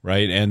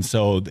 Right. And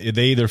so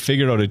they either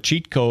figured out a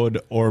cheat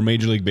code or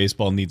Major League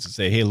Baseball needs to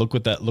say, hey, look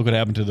what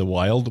happened to the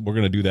Wild. We're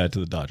going to do that to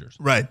the Dodgers.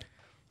 Right.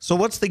 So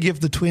what's the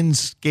gift the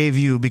Twins gave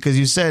you? Because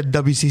you said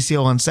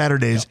WCCO on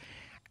Saturdays. Yeah.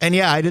 And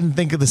yeah, I didn't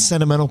think of the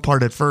sentimental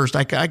part at first.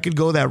 I could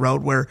go that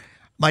route where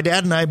my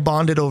dad and I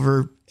bonded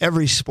over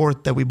every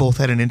sport that we both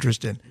had an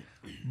interest in,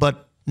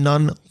 but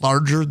none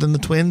larger than the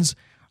Twins.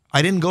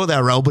 I didn't go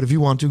that route, but if you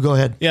want to, go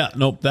ahead. Yeah,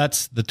 nope.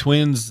 That's the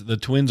Twins. The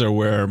Twins are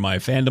where my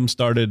fandom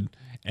started.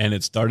 And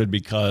it started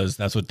because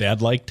that's what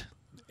Dad liked,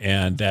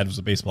 and Dad was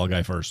a baseball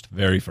guy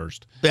very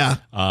first. Yeah.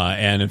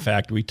 And in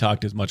fact, we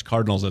talked as much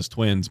Cardinals as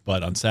Twins,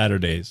 but on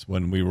Saturdays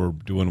when we were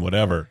doing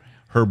whatever,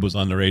 Herb was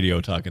on the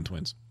radio talking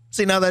Twins.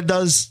 See, now that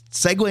does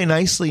segue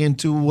nicely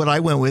into what I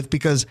went with,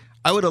 because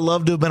I would have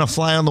loved to have been a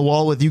fly on the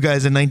wall with you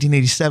guys in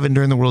 1987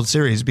 during the World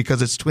Series,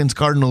 because it's Twins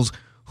Cardinals,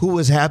 who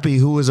was happy,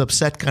 who was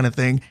upset kind of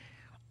thing.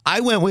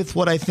 I went with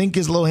what I think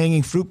is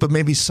low-hanging fruit, but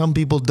maybe some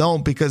people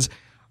don't, because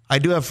I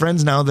do have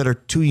friends now that are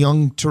too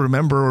young to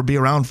remember or be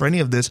around for any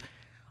of this.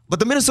 But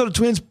the Minnesota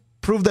Twins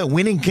proved that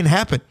winning can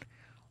happen.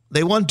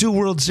 They won 2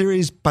 World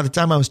Series by the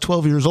time I was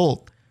 12 years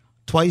old,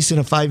 twice in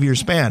a 5-year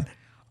span.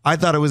 I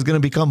thought it was going to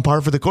become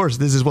par for the course.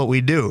 This is what we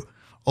do.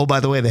 Oh,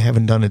 by the way, they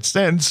haven't done it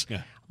since.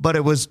 Yeah. But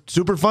it was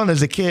super fun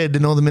as a kid to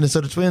know the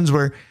Minnesota Twins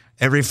were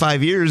every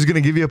 5 years going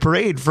to give you a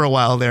parade for a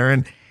while there.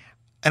 And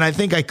I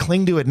think I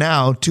cling to it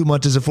now too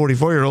much as a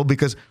 44-year-old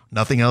because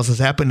nothing else has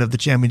happened of the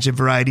championship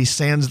variety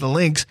sans the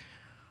Lynx.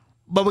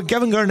 But when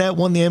Kevin Garnett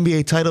won the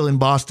NBA title in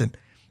Boston,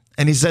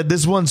 and he said,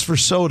 this one's for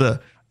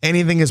soda,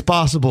 anything is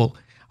possible,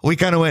 we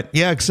kind of went,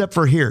 yeah, except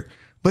for here.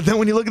 But then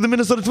when you look at the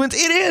Minnesota Twins,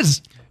 it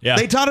is. Yeah.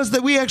 They taught us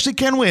that we actually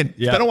can win.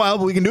 Yeah. It's been a while,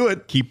 but we can do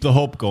it. Keep the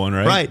hope going,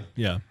 right? Right.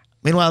 Yeah.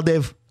 Meanwhile,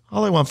 Dave,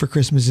 all I want for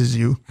Christmas is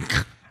you.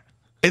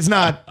 It's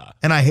not,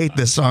 and I hate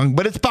this song,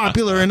 but it's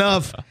popular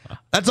enough.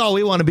 That's all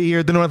we want to be here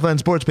at the Northland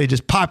Sports Page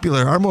is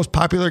popular. Our most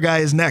popular guy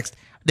is next.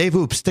 Dave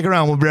Hoops, stick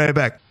around. We'll be right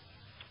back.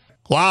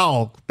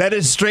 Wow, that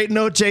is straight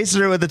no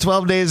chaser with the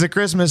 12 days of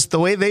Christmas. The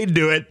way they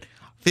do it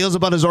feels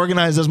about as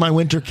organized as my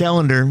winter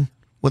calendar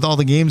with all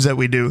the games that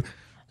we do.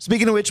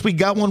 Speaking of which, we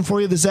got one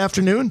for you this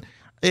afternoon.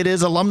 It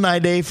is Alumni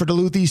Day for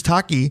Duluth East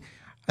Hockey,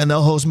 and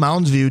they'll host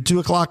Mounds View 2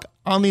 o'clock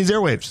on these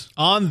airwaves.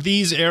 On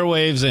these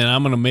airwaves, and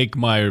I'm going to make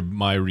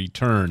my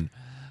return.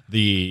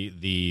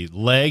 The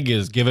leg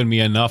has given me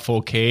enough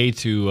okay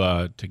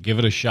to give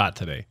it a shot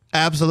today.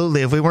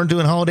 Absolutely. If we weren't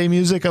doing holiday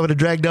music, I would have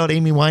dragged out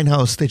Amy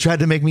Winehouse. They tried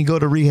to make me go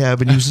to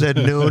rehab, and you said,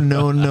 no.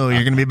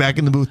 You're going to be back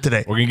in the booth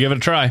today. We're going to give it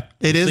a try.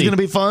 It is going to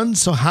be fun.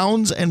 So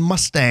Hounds and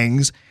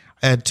Mustangs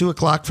at 2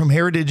 o'clock from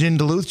Heritage in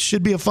Duluth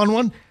should be a fun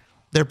one.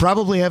 They're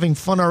probably having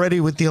fun already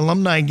with the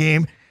alumni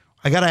game.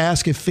 I got to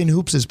ask if Finn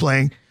Hoops is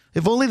playing.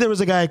 If only there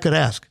was a guy I could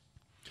ask.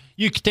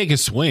 You could take a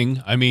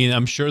swing. I mean,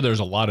 I'm sure there's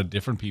a lot of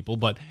different people,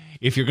 but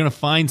if you're going to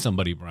find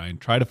somebody, Brian,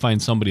 try to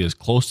find somebody as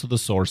close to the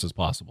source as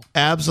possible.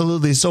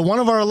 Absolutely. So one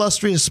of our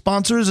illustrious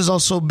sponsors is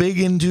also big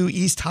into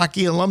East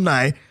Hockey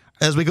Alumni.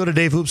 As we go to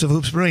Dave Hoops of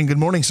Hoops Brewing. Good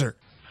morning, sir.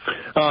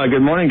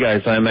 Good morning,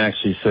 guys. I'm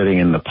actually sitting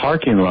in the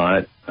parking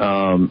lot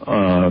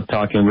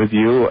talking with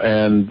you,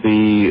 and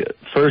the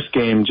first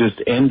game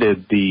just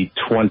ended the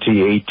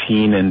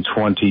 2018 and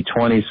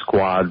 2020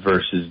 squad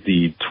versus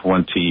the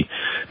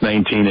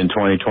 2019 and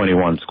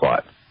 2021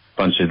 squad.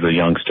 Bunch of the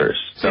youngsters.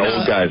 The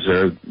old guys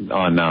are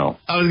on now.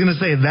 I was going to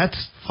say,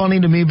 that's funny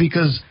to me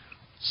because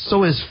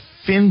so is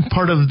Finn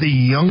part of the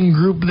young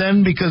group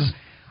then? Because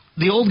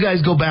the old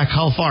guys go back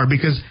how far?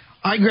 Because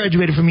I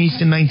graduated from East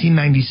in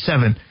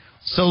 1997.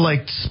 So,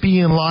 like,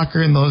 Spee and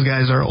Locker and those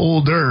guys are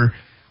older,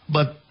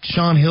 but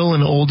Sean Hill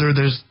and older.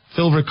 There's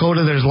Phil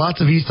Ricotta. There's lots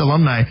of East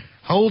alumni.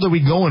 How old are we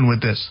going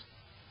with this?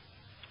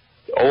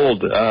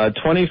 Old.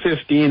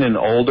 2015 and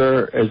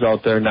older is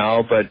out there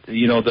now, but,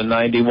 the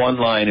 91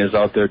 line is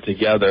out there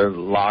together,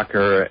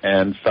 Locker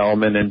and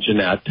Fellman and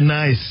Jeanette.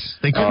 Nice.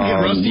 They couldn't get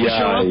Rusty to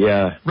show up?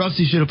 Yeah.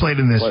 Rusty should have played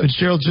in this.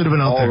 Fitzgerald should have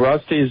been out there.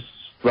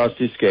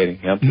 Rusty's skating.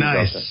 Yep,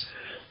 nice.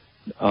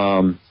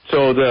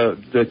 So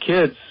the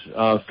kids,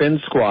 Finn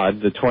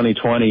squad, the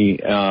 2020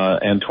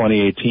 and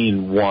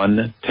 2018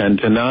 won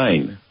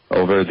 10-9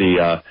 over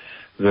the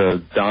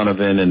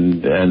Donovan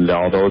and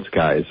all those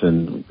guys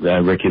and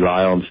Ricky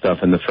Lyle and stuff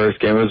in the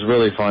first game. It was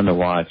really fun to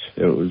watch.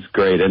 It was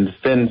great. And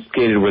Finn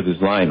skated with his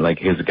line, like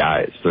his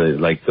guys,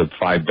 like the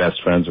 5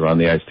 best friends were on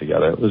the ice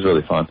together. It was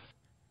really fun.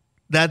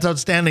 That's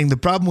outstanding. The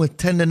problem with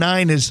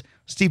 10-9 is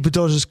Steve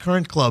Petos's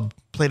current club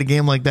played a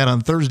game like that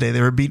on Thursday.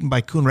 They were beaten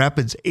by Coon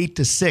Rapids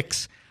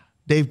 8-6.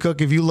 Dave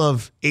Cook, if you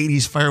love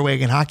 80s fire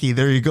wagon hockey,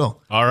 there you go.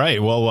 All right.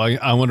 Well,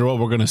 I wonder what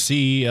we're going to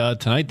see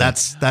tonight.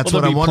 That's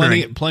what I'm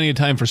wondering. Plenty of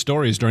time for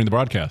stories during the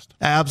broadcast.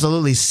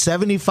 Absolutely.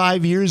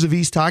 75 years of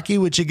East hockey,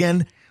 which,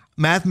 again,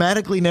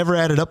 mathematically never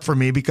added up for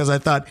me because I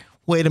thought,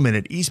 wait a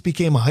minute, East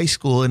became a high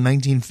school in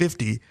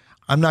 1950.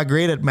 I'm not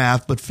great at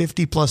math, but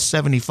 50 plus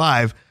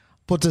 75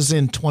 puts us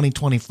in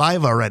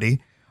 2025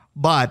 already.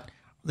 But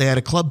they had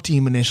a club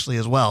team initially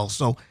as well.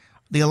 So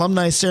the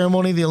alumni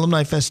ceremony, the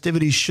alumni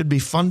festivities should be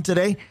fun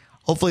today.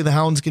 Hopefully the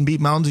Hounds can beat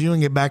Mounds View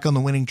and get back on the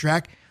winning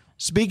track.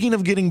 Speaking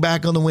of getting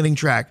back on the winning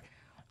track,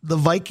 the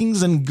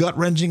Vikings and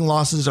gut-wrenching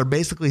losses are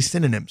basically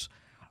synonyms.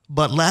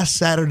 But last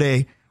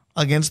Saturday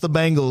against the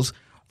Bengals,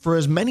 for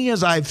as many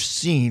as I've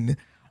seen,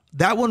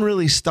 that one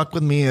really stuck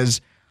with me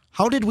as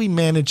how did we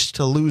manage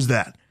to lose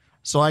that?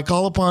 So I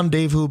call upon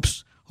Dave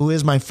Hoops, who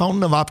is my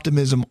fountain of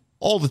optimism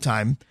all the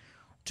time,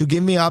 to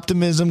give me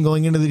optimism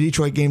going into the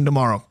Detroit game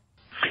tomorrow.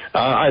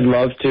 I'd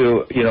love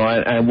to.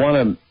 I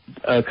want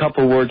a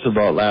couple words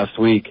about last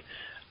week.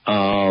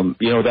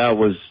 That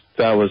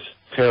was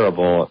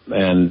terrible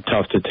and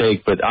tough to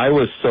take, but I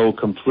was so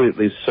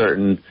completely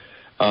certain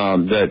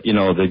that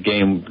the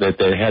game that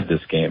they had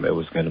this game, it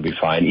was going to be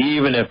fine,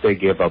 even if they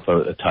gave up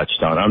a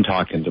touchdown. I'm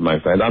talking to my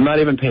friend. I'm not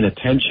even paying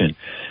attention.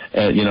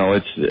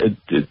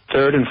 It's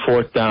third and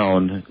fourth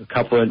down.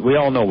 We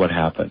all know what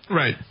happened.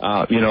 Right.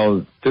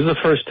 This is the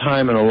first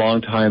time in a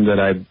long time that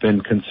I've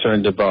been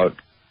concerned about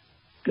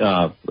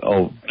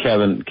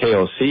Kevin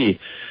KOC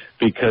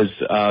because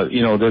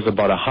there's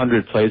about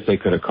 100 plays they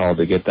could have called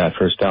to get that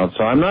first down.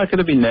 So I'm not going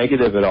to be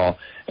negative at all.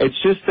 It's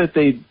just that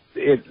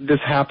this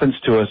happens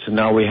to us, and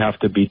now we have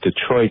to beat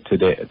Detroit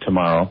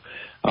tomorrow.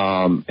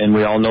 And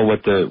we all know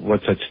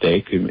what's at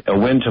stake. A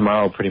win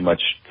tomorrow, pretty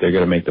much, they're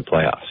going to make the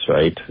playoffs,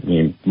 right? I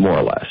mean, more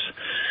or less.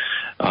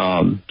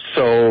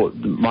 So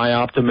my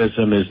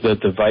optimism is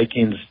that the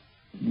Vikings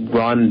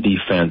run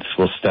defense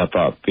will step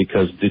up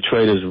because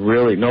Detroit is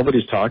really,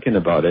 nobody's talking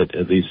about it,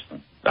 at least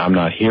I'm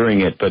not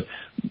hearing it, but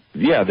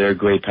yeah, they're a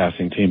great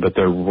passing team, but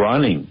they're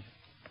running.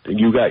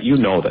 You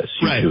know this.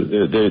 Right.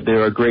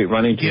 They're a great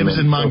running team. Gibbs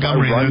and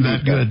Montgomery, they're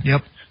that good.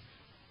 Yep.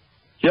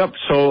 Yep.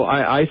 So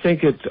I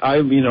think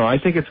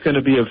it's going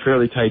to be a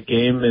fairly tight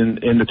game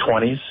in the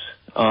 20s,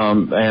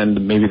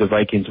 and maybe the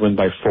Vikings win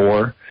by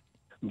 4.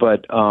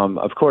 But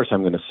of course,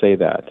 I'm going to say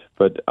that.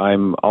 But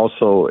I'm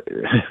also.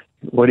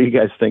 What do you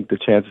guys think the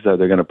chances are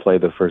they're going to play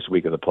the first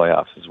week of the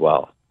playoffs as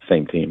well?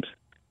 Same teams,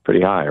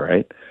 pretty high,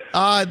 right?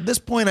 At this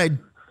point, I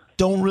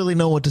don't really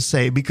know what to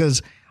say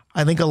because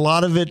I think a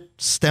lot of it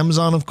stems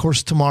on, of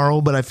course,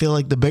 tomorrow. But I feel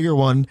like the bigger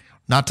one,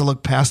 not to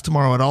look past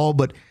tomorrow at all,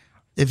 but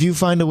if you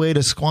find a way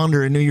to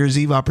squander a New Year's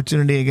Eve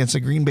opportunity against a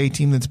Green Bay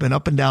team that's been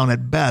up and down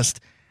at best,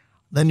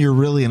 then you're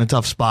really in a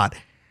tough spot.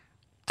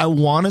 I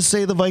want to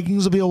say the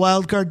Vikings will be a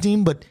wild card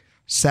team, but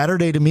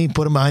Saturday to me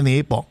put them behind the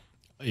 8 ball.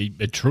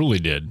 It truly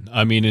did.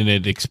 I mean, and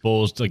it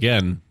exposed,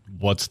 again,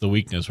 what's the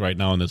weakness right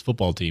now in this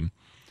football team.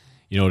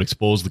 It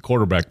exposed the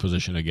quarterback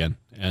position again.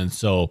 And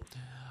so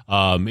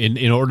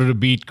in order to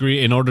beat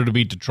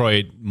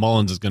Detroit,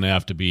 Mullins is going to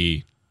have to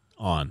be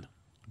on.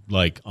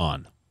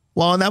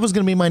 Well, and that was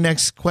going to be my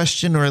next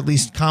question or at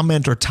least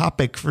comment or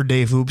topic for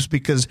Dave Hoops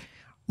because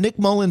Nick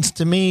Mullins,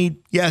 to me,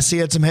 yes, he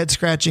had some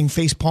head-scratching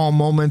facepalm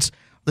moments.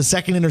 The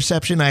second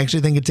interception, I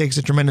actually think it takes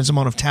a tremendous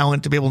amount of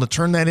talent to be able to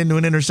turn that into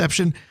an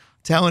interception,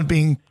 talent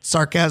being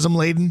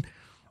sarcasm-laden.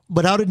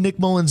 But how did Nick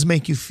Mullins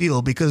make you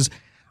feel? Because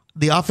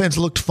the offense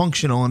looked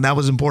functional, and that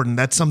was important.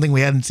 That's something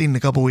we hadn't seen in a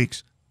couple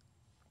weeks.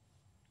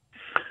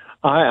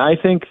 I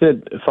think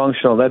that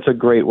functional, that's a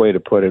great way to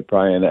put it,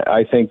 Brian.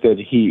 I think that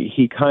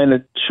he kind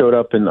of showed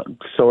up and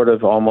sort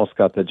of almost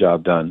got the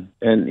job done.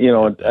 And,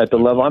 at the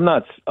level, I'm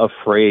not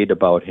afraid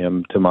about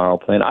him tomorrow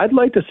playing. I'd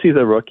like to see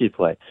the rookie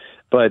play.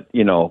 But,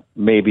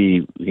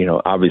 maybe,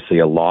 obviously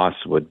a loss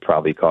would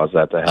probably cause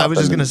that to happen. I was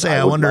just going to say,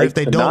 I wonder if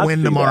they don't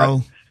win tomorrow.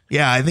 That.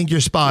 Yeah, I think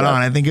you're spot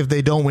on. I think if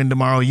they don't win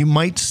tomorrow, you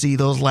might see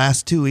those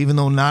last two, even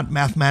though not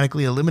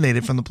mathematically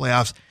eliminated from the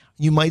playoffs,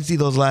 you might see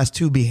those last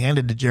two be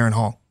handed to Jaren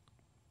Hall.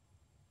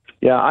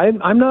 Yeah,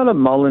 I'm not a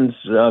Mullins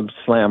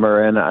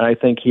slammer, and I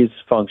think he's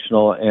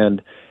functional,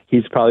 and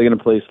he's probably going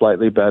to play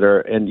slightly better.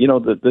 And,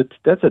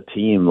 that's a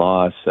team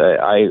loss.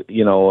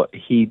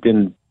 He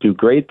didn't do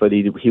great, but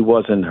he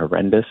wasn't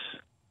horrendous,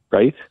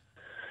 right?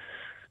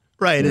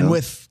 Right, and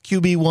with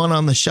QB1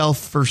 on the shelf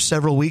for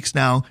several weeks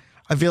now,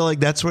 I feel like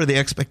that's where the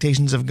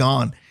expectations have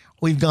gone.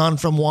 We've gone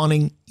from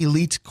wanting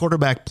elite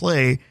quarterback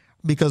play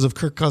because of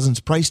Kirk Cousins'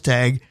 price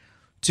tag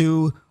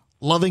to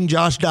loving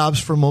Josh Dobbs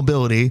for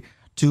mobility,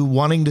 to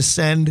wanting to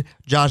send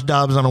Josh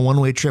Dobbs on a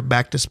one-way trip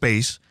back to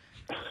space,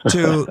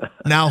 to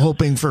now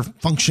hoping for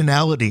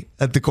functionality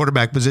at the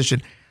quarterback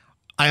position.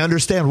 I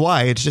understand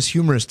why. It's just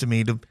humorous to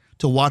me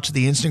to watch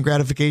the instant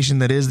gratification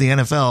that is the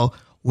NFL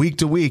week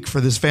to week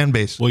for this fan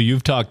base. Well,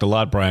 you've talked a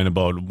lot, Brian,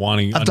 about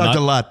wanting... I've talked a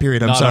lot,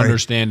 period. I'm sorry. Not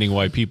understanding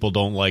why people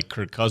don't like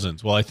Kirk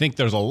Cousins. Well, I think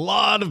there's a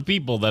lot of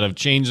people that have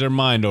changed their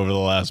mind over the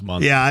last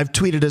month. Yeah, I've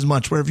tweeted as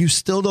much, where if you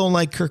still don't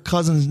like Kirk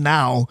Cousins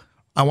now,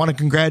 I want to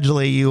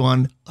congratulate you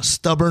on a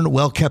stubborn,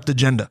 well-kept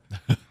agenda.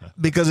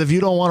 Because if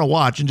you don't want to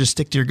watch and just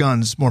stick to your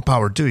guns, more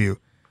power to you.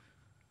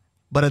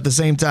 But at the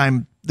same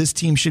time, this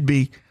team should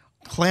be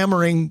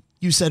clamoring,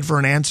 you said, for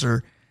an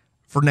answer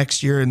for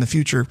next year in the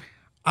future.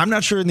 I'm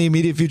not sure in the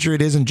immediate future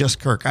it isn't just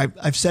Kirk.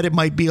 I've said it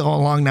might be all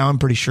along now. I'm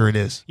pretty sure it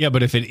is. Yeah,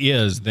 but if it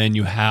is, then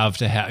you have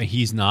to have...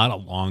 He's not a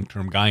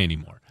long-term guy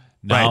anymore.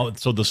 Now, right.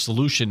 So the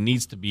solution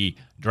needs to be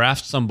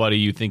draft somebody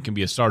you think can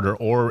be a starter,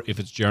 or if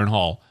it's Jaren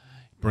Hall,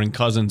 bring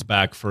Cousins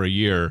back for a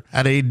year.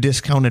 At a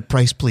discounted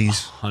price,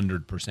 please.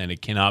 100%.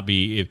 It cannot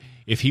be...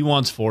 If he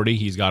wants 40,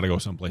 he's got to go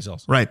someplace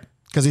else. Right.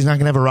 Because he's not going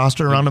to have a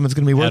roster around him. It's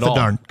going to be worth a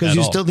darn. Because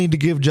you still need to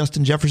give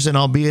Justin Jefferson,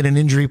 albeit an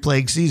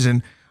injury-plagued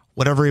season,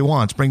 whatever he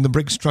wants. Bring the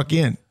Briggs truck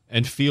in.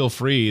 And feel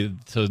free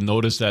to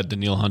notice that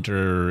Danielle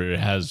Hunter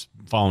has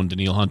found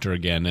Danielle Hunter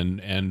again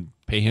and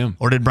pay him.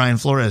 Or did Brian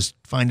Flores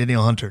find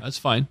Danielle Hunter? That's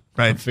fine.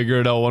 Right. Figure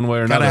it out one way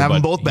or another. Got to have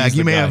them both back.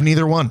 You may have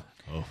neither one.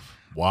 Oh,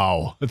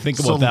 wow. Think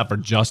about that for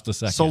just a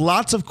second. So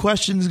lots of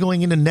questions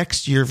going into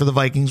next year for the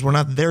Vikings. We're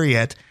not there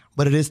yet,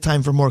 but it is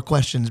time for more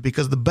questions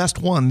because the best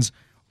ones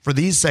for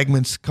these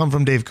segments come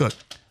from Dave Cook.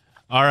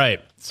 All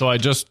right. So I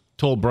just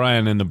told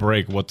Brian in the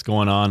break what's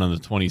going on the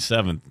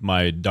 27th.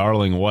 My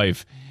darling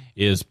wife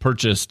is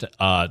purchased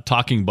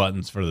talking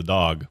buttons for the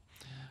dog.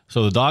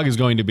 So the dog is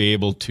going to be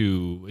able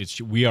to,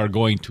 we are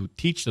going to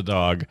teach the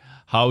dog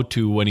how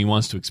to, when he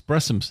wants to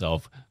express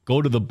himself,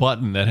 go to the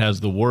button that has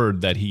the word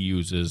that he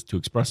uses to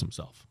express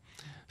himself.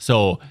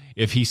 So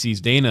if he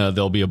sees Dana,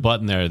 there'll be a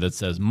button there that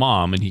says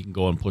mom, and he can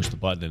go and push the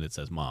button and it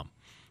says mom.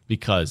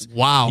 Because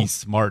he's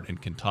smart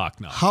and can talk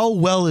now. How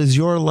well is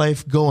your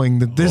life going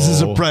that this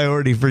is a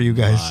priority for you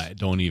guys?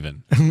 Don't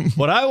even.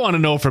 What I want to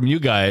know from you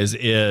guys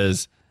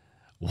is,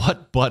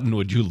 what button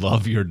would you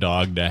love your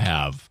dog to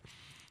have?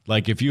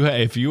 Like if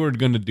you were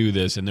going to do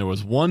this and there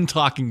was one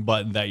talking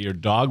button that your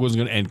dog was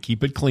going to, and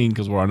keep it clean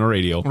because we're on the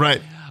radio.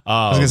 Right.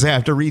 I was going to say I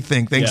have to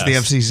rethink thanks to the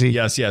FCC.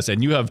 Yes.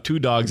 And you have two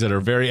dogs that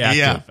are very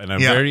active and I'm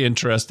very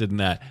interested in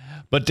that.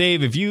 But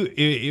Dave, if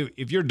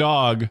your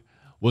dog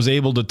was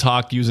able to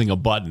talk using a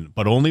button,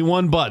 but only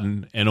one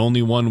button and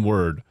only one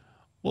word,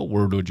 what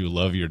word would you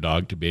love your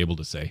dog to be able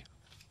to say?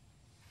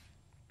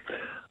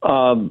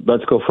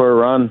 Let's go for a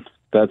run.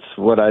 That's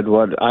what I'd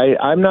want.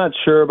 I'm not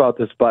sure about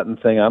this button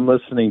thing. I'm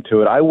listening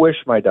to it. I wish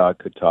my dog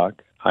could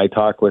talk. I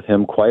talk with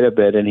him quite a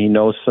bit, and he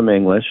knows some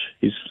English.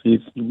 He's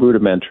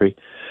rudimentary.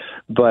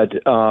 But,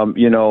 I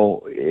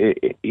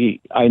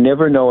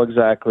never know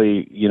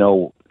exactly,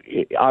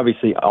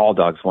 obviously all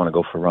dogs want to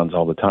go for runs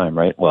all the time,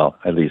 right? Well,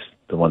 at least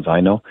the ones I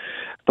know.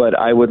 But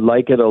I would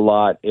like it a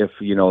lot if,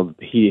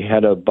 he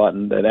had a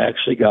button that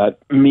actually got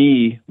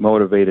me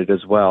motivated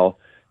as well,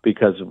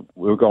 because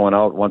we're going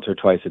out once or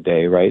twice a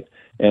day, right?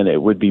 And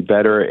it would be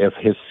better if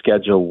his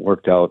schedule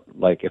worked out,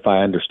 like if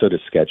I understood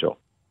his schedule.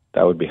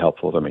 That would be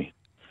helpful to me.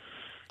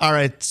 All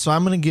right, so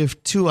I'm going to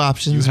give two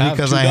options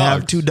because I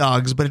have two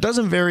dogs, but it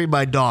doesn't vary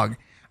by dog.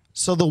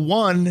 So the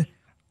one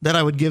that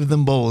I would give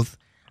them both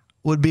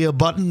would be a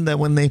button that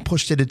when they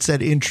pushed it, it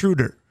said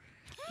intruder.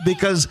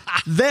 Because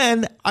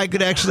then I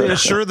could actually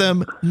assure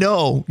them,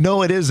 no,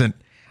 it isn't.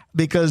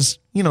 Because,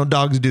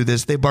 dogs do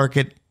this. They bark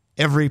at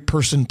every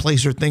person,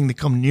 place, or thing that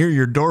come near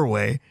your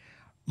doorway.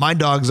 My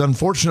dogs,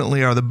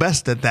 unfortunately, are the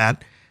best at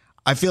that.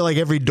 I feel like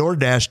every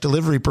DoorDash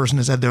delivery person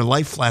has had their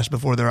life flash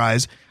before their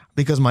eyes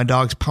because my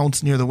dogs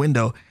pounce near the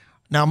window.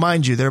 Now,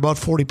 mind you, they're about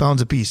 40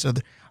 pounds apiece, so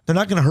they're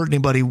not going to hurt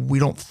anybody, we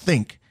don't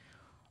think.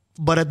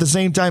 But at the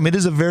same time, it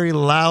is a very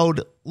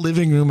loud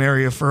living room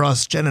area for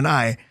us, Jen and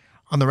I,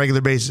 on the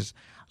regular basis.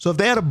 So if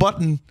they had a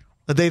button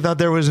that they thought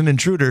there was an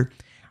intruder,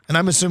 and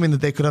I'm assuming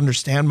that they could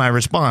understand my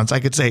response, I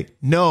could say,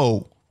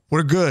 no,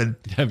 we're good.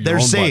 They're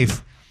safe.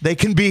 Button. They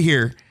can be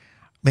here.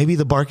 Maybe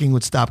the barking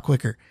would stop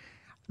quicker.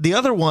 The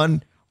other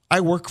one,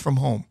 I work from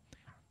home.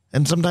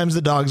 And sometimes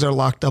the dogs are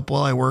locked up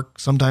while I work.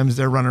 Sometimes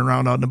they're running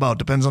around out and about.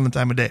 Depends on the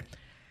time of day.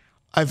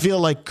 I feel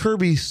like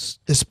Kirby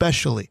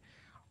especially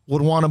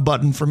would want a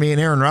button for me,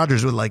 and Aaron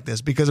Rodgers would like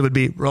this because it would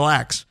be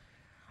relax.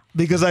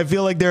 Because I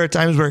feel like there are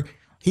times where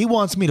he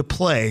wants me to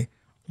play,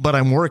 but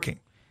I'm working.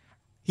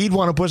 He'd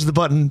want to push the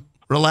button,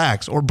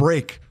 relax, or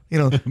break.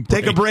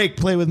 Take a break,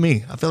 play with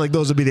me. I feel like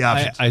those would be the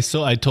options.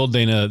 I told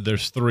Dana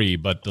there's 3,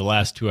 but the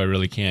last 2 I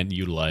really can't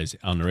utilize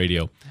on the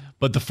radio.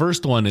 But the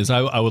first one is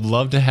I would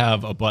love to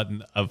have a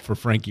button for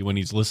Frankie when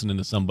he's listening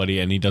to somebody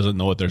and he doesn't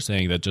know what they're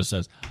saying that just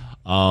says,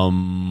 I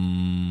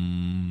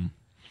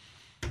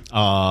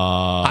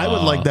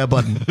would like that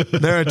button.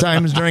 There are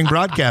times during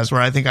broadcasts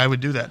where I think I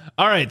would do that.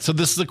 All right, so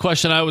this is a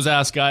question I was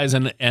asked, guys,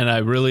 and I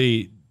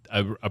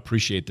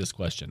appreciate this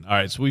question. All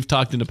right, so we've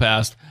talked in the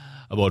past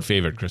about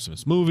favorite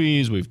Christmas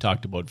movies. We've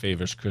talked about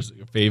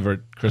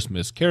favorite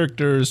Christmas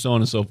characters, so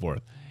on and so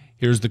forth.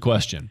 Here's the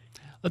question.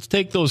 Let's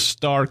take those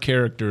star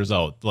characters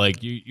out.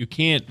 Like, you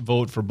can't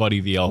vote for Buddy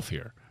the Elf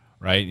here,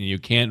 right? And you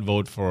can't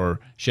vote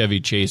for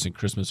Chevy Chase in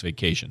Christmas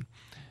Vacation.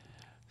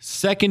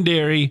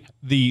 Secondary,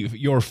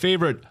 your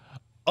favorite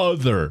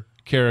other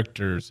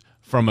characters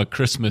from a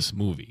Christmas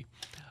movie.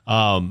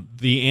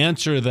 The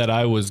answer that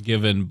I was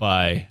given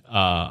by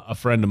a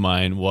friend of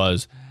mine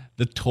was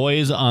the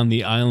toys on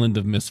the Island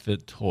of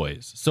Misfit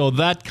Toys. So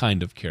that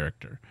kind of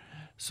character.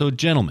 So,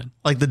 gentlemen.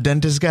 Like the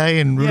dentist guy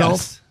in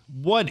Rudolph?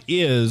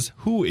 Yes.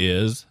 Who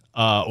is,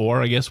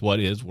 or I guess what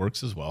is,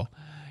 works as well,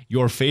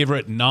 your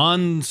favorite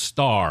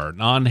non-star,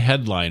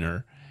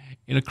 non-headliner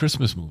in a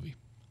Christmas movie?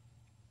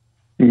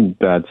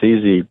 That's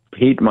easy.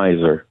 Heat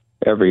Miser.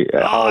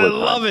 I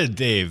love it,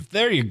 Dave.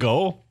 There you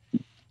go.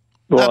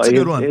 Well, that's a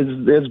good one.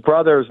 His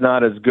brother's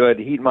not as good.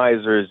 Heat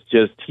Miser is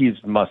he's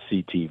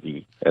must-see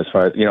TV as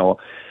far as,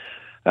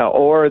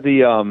 or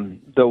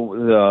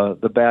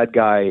the bad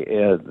guy,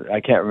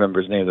 I can't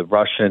remember his name, the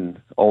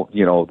Russian,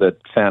 that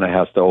Santa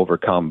has to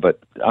overcome. But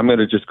I'm going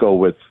to just go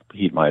with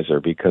Heat Miser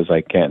because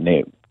I can't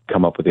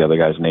come up with the other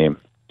guy's name.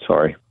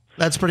 Sorry.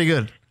 That's pretty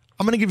good.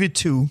 I'm going to give you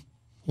 2.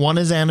 One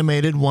is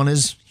animated, one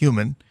is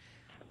human.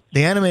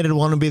 The animated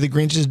one would be the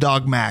Grinch's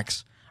dog,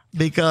 Max,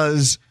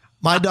 because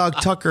my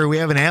dog Tucker, we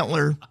have an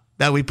antler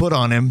that we put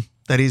on him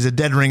that he's a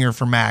dead ringer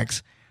for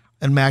Max.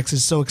 And Max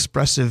is so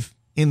expressive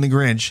in the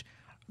Grinch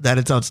that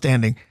it's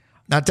outstanding.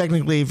 Now,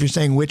 technically, if you're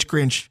saying which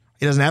Grinch,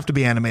 it doesn't have to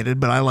be animated,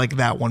 but I like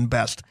that one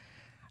best.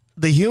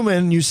 The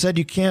human, you said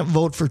you can't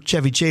vote for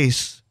Chevy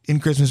Chase in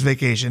Christmas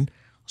Vacation,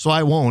 so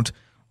I won't,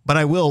 but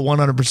I will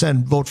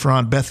 100% vote for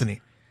Aunt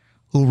Bethany,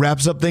 who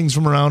wraps up things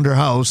from around her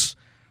house.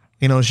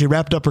 She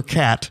wrapped up her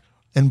cat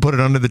and put it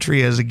under the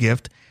tree as a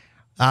gift.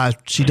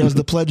 She does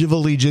the Pledge of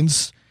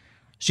Allegiance.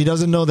 She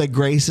doesn't know that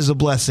grace is a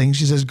blessing.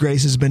 She says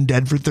grace has been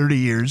dead for 30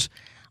 years.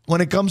 When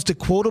it comes to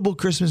quotable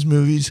Christmas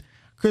movies,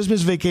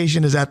 Christmas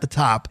Vacation is at the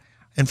top,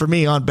 and for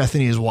me, Aunt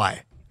Bethany is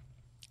why.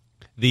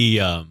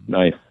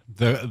 Nice.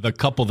 The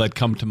couple that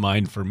come to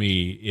mind for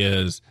me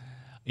is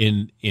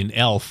in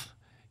Elf,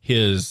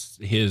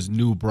 his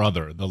new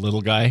brother, the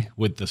little guy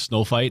with the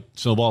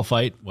snowball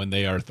fight when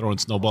they are throwing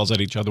snowballs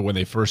at each other when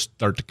they first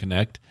start to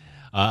connect.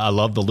 I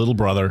love the little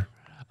brother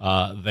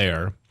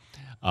there,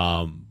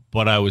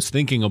 but I was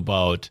thinking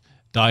about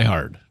Die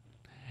Hard,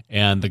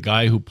 and the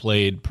guy who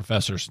played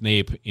Professor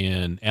Snape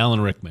in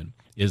Alan Rickman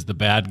is the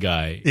bad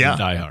guy in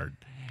Die Hard.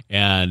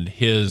 And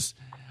his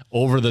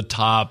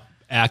over-the-top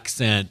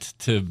accent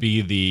to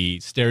be the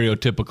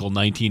stereotypical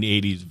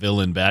 1980s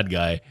villain bad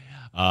guy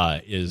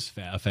is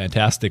a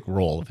fantastic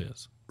role of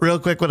his. Real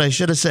quick, what I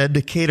should have said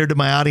to cater to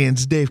my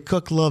audience, Dave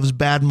Cook loves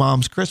Bad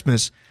Moms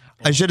Christmas.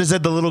 I should have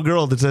said the little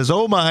girl that says,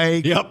 oh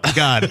my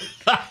God.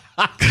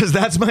 Because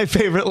that's my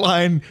favorite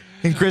line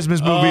in Christmas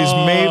movies,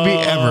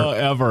 maybe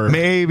ever.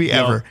 Maybe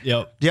ever.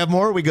 Yep. Do you have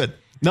more? Are we good?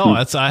 No,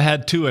 I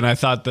had 2, and I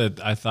thought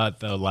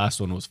the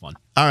last one was fun.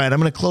 All right, I'm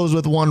going to close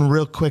with one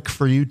real quick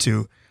for you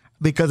two,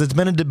 because it's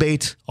been a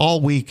debate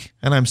all week,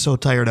 and I'm so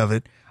tired of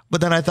it. But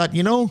then I thought,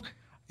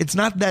 it's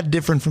not that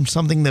different from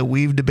something that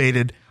we've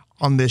debated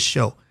on this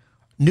show.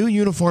 New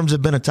uniforms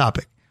have been a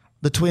topic.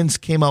 The Twins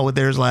came out with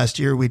theirs last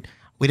year. We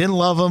didn't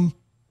love them.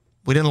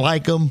 We didn't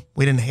like them.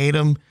 We didn't hate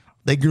them.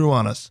 They grew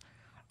on us.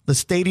 The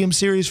Stadium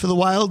Series for the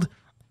Wild,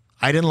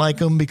 I didn't like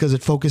them because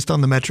it focused on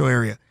the metro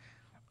area.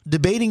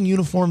 Debating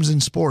uniforms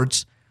in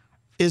sports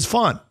is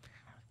fun.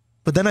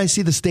 But then I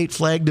see the state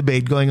flag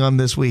debate going on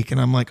this week, and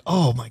I'm like,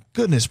 oh my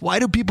goodness, why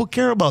do people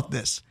care about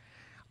this?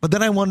 But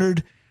then I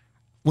wondered,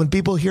 when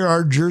people hear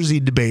our jersey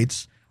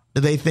debates,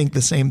 do they think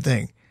the same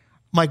thing?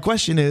 My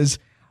question is,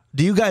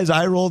 do you guys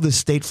eye roll this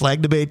state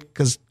flag debate?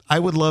 Because I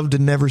would love to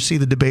never see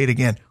the debate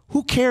again.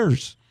 Who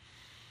cares?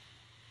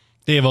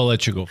 Dave, I'll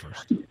let you go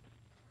first.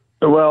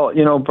 Well,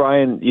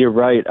 Brian, you're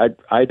right.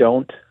 I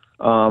don't.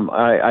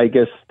 I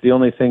guess the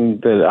only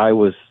thing that I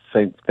was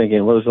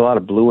thinking, well, there's a lot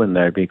of blue in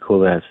there. It'd be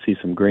cool to see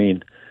some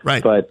green.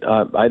 Right. But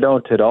I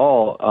don't at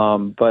all.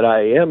 But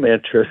I am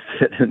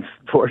interested in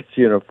sports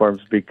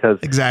uniforms because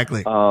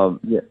exactly.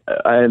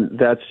 And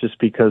that's just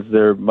because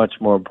they're much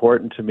more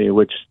important to me,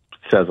 which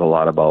says a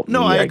lot about me.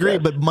 No, I agree.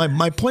 Guess. But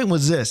my point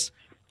was this.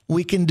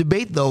 We can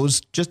debate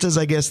those just as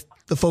I guess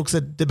the folks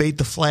that debate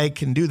the flag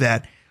can do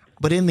that.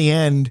 But in the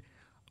end,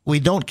 we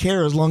don't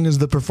care as long as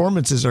the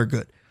performances are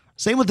good.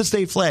 Same with the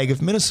state flag.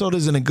 If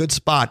Minnesota's in a good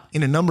spot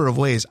in a number of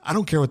ways, I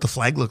don't care what the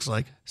flag looks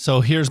like.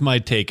 So here's my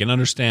take, and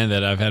understand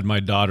that I've had my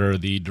daughter,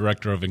 the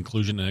director of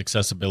inclusion and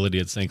accessibility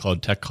at St.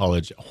 Cloud Tech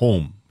College,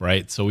 home,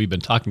 right? So we've been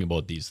talking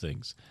about these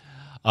things.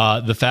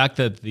 The fact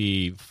that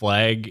the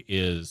flag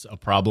is a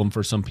problem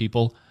for some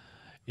people,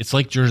 it's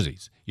like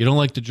jerseys. You don't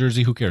like the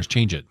jersey, who cares?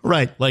 Change it.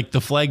 Right. Like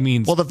the flag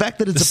means... Well, the fact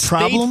that it's a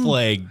problem... The state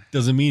flag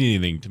doesn't mean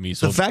anything to me,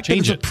 so the fact that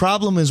it's a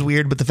problem is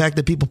weird, but the fact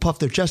that people puff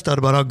their chest out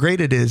about how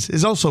great it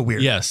is also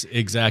weird. Yes,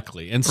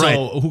 exactly. And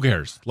so who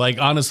cares? Like,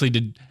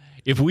 honestly,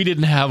 if we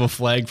didn't have a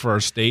flag for our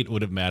state,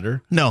 would it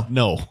matter? No.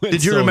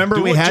 Did you so remember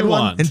we had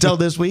one want. until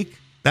this week?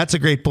 That's a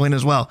great point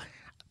as well.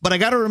 But I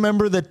got to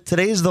remember that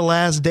today's the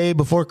last day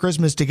before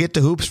Christmas to get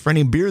to Hoops for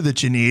any beer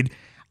that you need.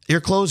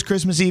 You're closed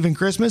Christmas Eve and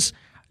Christmas.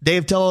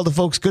 Dave, tell all the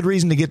folks good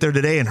reason to get there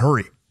today and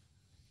hurry.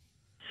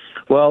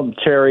 Well,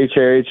 cherry,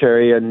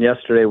 and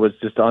yesterday was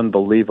just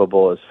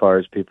unbelievable as far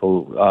as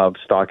people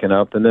stocking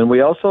up. And then we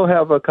also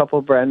have a couple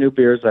of brand new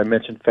beers. I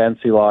mentioned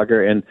Fancy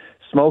Lager, and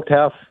Smoked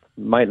Half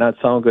might not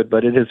sound good,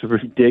 but it is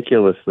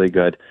ridiculously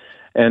good.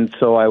 And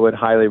so I would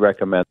highly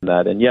recommend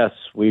that. And yes,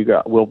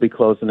 we'll be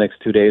closed the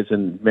next 2 days,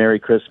 and Merry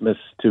Christmas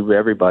to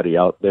everybody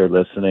out there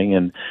listening,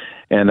 and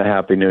a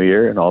Happy New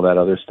Year and all that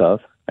other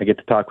stuff. I get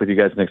to talk with you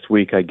guys next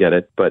week, I get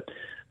it, but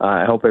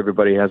I hope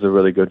everybody has a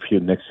really good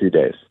next few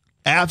days.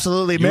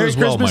 Absolutely. Merry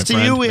Christmas to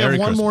you. We have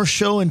one more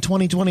show in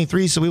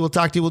 2023, so we will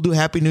talk to you. We'll do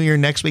Happy New Year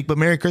next week, but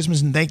Merry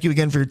Christmas, and thank you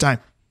again for your time.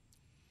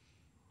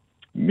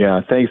 Yeah,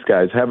 thanks,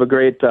 guys. Have a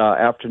great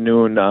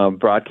afternoon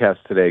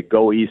broadcast today.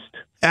 Go East.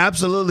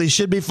 Absolutely.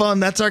 Should be fun.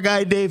 That's our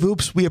guy, Dave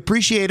Hoops. We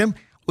appreciate him.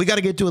 We got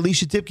to get to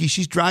Alicia Tipcke.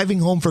 She's driving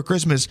home for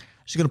Christmas.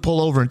 She's going to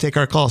pull over and take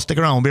our call. Stick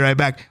around. We'll be right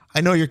back.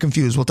 I know you're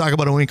confused. We'll talk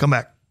about it when we come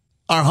back.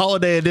 Our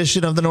holiday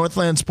edition of the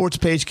Northland Sports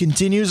Page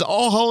continues.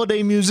 All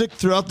holiday music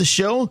throughout the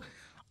show.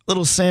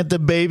 Little Santa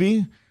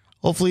baby.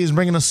 Hopefully he's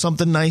bringing us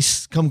something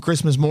nice come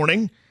Christmas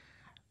morning.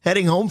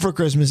 Heading home for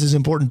Christmas is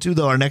important too,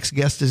 though. Our next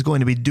guest is going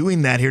to be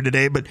doing that here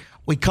today, but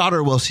we caught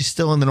her while she's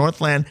still in the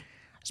Northland.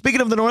 Speaking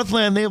of the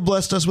Northland, they have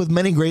blessed us with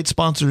many great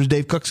sponsors.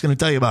 Dave Cook's going to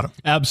tell you about them.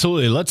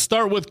 Absolutely. Let's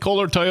start with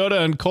Kohler Toyota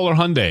and Kohler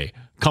Hyundai.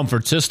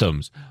 Comfort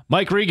Systems.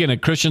 Mike Regan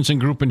at Christensen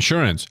Group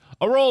Insurance.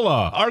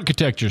 Arola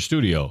Architecture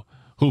Studio.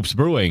 Hoops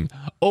Brewing.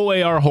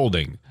 OAR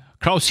Holding.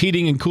 Kraus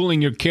Heating and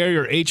Cooling, your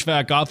Carrier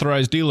HVAC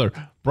authorized dealer.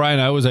 Brian,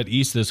 I was at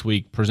East this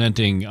week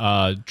presenting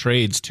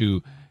trades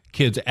to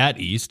kids at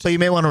East. So you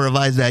may want to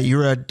revise that.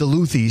 You're at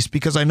Duluth East,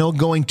 because I know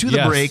going to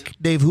the break,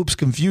 Dave Hoops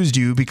confused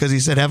you because he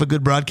said, have a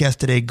good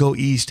broadcast today, go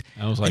East.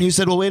 I was like, and you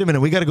said, well, wait a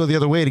minute, we got to go the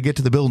other way to get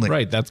to the building.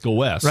 Right, that's go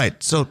West.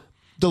 Right, so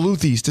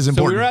Duluth East is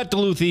important. So we were at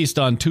Duluth East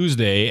on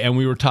Tuesday, and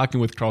we were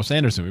talking with Kraus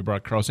Anderson. We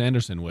brought Kraus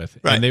Anderson with,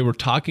 and they were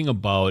talking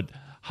about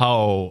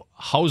how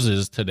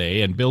houses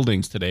today and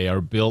buildings today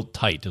are built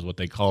tight, is what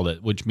they called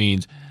it, which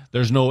means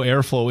there's no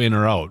airflow in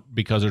or out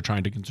because they're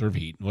trying to conserve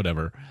heat and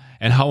whatever,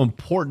 and how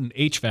important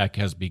HVAC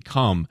has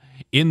become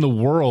in the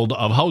world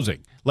of housing.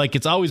 Like,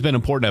 it's always been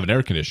important to have an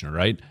air conditioner,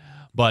 right?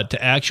 But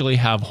to actually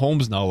have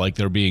homes now like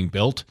they're being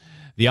built,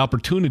 the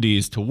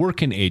opportunities to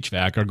work in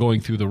HVAC are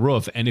going through the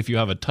roof. And if you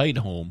have a tight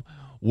home,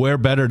 where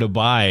better to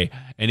buy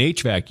an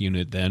HVAC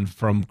unit than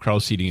from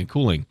Kraus Heating and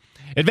Cooling?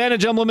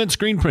 Advantage Implement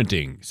Screen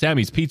Printing,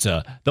 Sammy's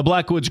Pizza, the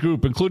Blackwoods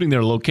Group, including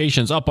their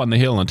locations up on the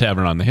hill and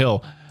Tavern on the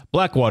Hill,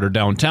 Blackwater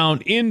downtown,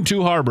 in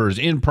Two Harbors,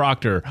 in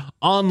Proctor,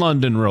 on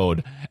London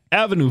Road,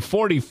 Avenue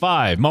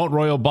 45, Mount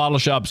Royal Bottle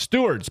Shop,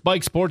 Stewart's,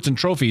 Bike Sports and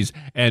Trophies,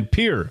 and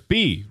Pier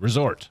B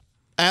Resort.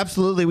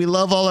 Absolutely. We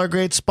love all our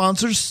great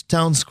sponsors.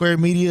 Town Square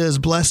Media is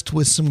blessed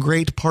with some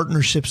great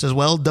partnerships as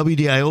well,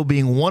 WDIO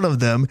being one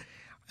of them.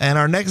 And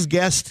our next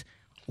guest,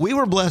 we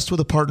were blessed with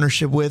a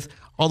partnership with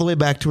all the way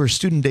back to her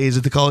student days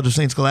at the College of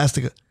St.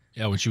 Scholastica.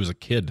 Yeah, when she was a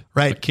kid.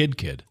 Right. A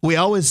kid. We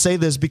always say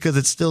this because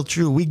it's still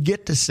true. We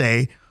get to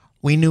say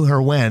we knew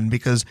her when,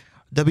 because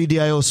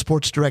WDIO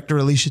Sports Director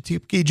Alicia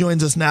Tipcke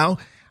joins us now.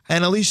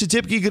 And Alicia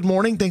Tipcke, good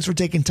morning. Thanks for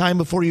taking time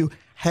before you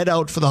head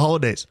out for the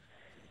holidays.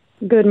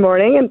 Good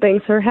morning, and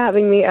thanks for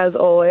having me as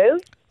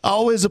always.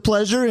 Always a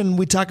pleasure, and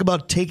we talk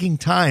about taking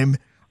time.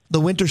 The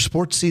winter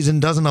sports season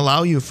doesn't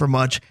allow you for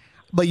much,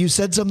 but you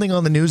said something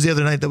on the news the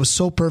other night that was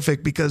so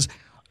perfect, because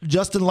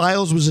Justin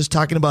Lyles was just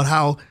talking about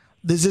how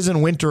this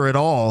isn't winter at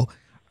all,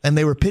 and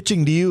they were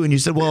pitching to you, and you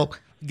said, well,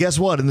 guess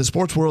what? In the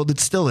sports world, it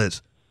still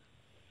is.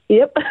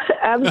 Yep,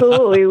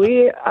 absolutely.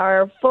 We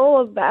are full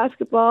of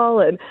basketball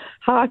and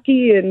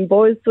hockey and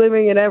boys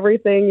swimming and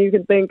everything you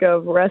can think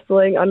of,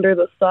 wrestling under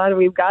the sun.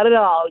 We've got it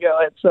all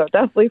going, so it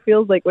definitely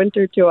feels like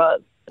winter to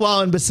us. Well,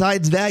 and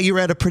besides that, you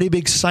were at a pretty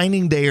big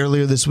signing day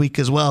earlier this week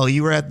as well.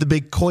 You were at the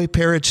big Coy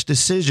Parrish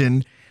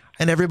decision,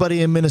 and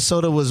everybody in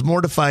Minnesota was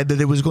mortified that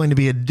it was going to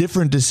be a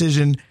different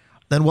decision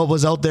than what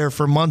was out there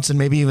for months and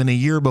maybe even a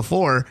year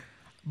before.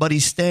 But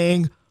he's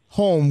staying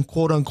home,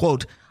 quote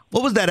unquote.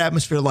 What was that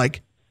atmosphere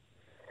like?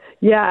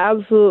 Yeah,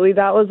 absolutely.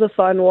 That was a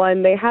fun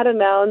one. They had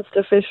announced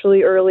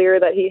officially earlier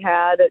that he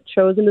had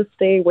chosen to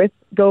stay with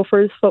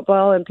Gophers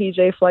football and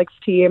PJ Fleck's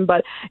team,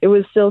 but it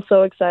was still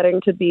so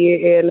exciting to be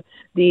in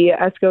the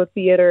ESCO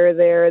Theater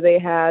there. They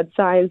had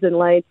signs and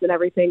lights and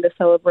everything to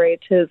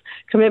celebrate his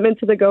commitment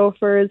to the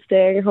Gophers,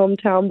 staying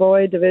hometown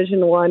boy,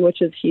 Division I,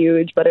 which is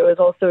huge, but it was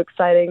also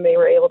exciting. They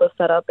were able to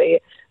set up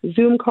a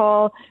Zoom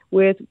call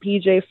with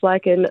PJ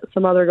Fleck and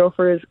some other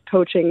Gophers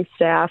coaching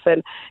staff,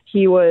 and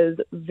he was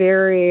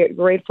very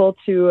grateful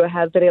to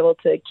have been able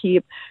to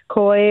keep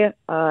Coy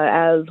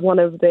as one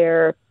of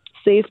their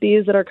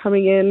safeties that are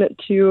coming in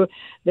to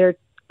their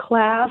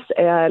class,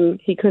 and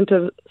he couldn't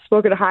have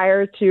spoken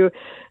higher to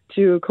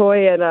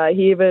Coy, and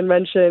he even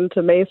mentioned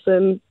to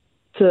Mason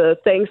to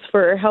thanks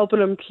for helping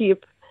him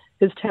keep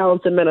his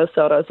talents in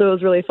Minnesota. So it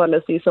was really fun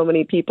to see so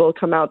many people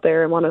come out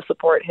there and want to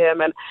support him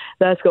and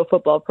the ESCO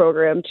football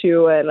program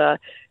too. And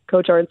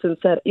Coach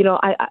Arnson said,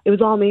 it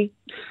was all me.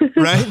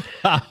 Right?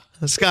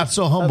 Scott's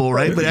so humble,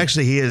 right? But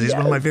actually he is. He's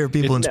one of my favorite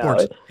people in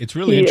sports. It's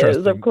really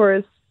interesting.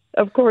 Is,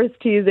 of course,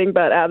 teasing,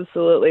 but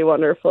absolutely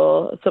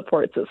wonderful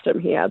support system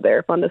he had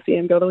there. Fun to see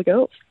him go to the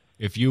Gophers.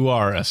 If you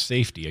are a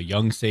safety, a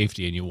young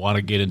safety, and you want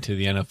to get into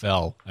the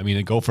NFL, I mean,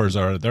 the Gophers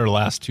are their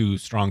last two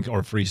strong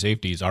or free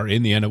safeties are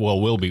in the NFL.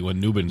 Well, will be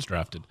when Newbin's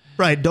drafted.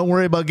 Right. Don't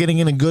worry about getting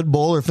in a good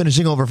bowl or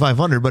finishing over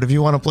 500. But if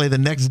you want to play the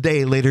next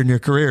day later in your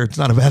career, it's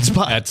not a bad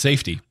spot. At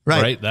safety,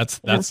 right? That's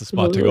the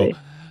spot to go.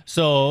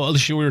 So,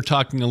 Alicia, we were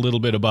talking a little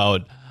bit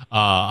about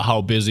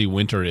how busy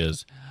winter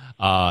is.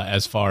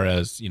 As far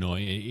as,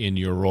 in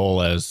your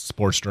role as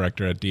sports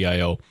director at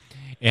DIO.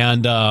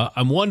 And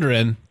I'm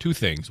wondering two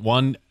things.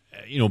 One,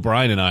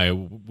 Brian and I,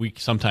 we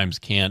sometimes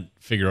can't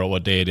figure out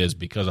what day it is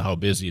because of how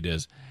busy it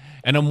is.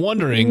 And I'm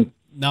wondering,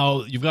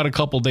 now you've got a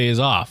couple days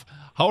off.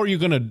 How are you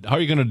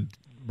gonna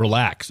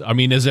relax? I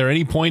mean, is there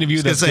any point of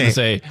view that's going to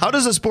say, how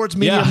does a sports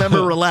media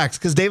member relax?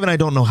 Because Dave and I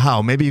don't know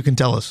how. Maybe you can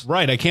tell us.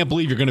 Right. I can't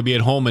believe you're going to be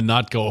at home and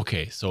not go,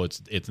 okay, so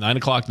it's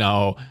 9:00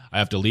 now. I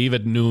have to leave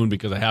at noon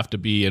because I have to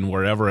be in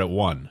wherever at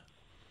 1.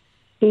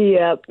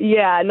 Yep.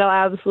 Yeah, no,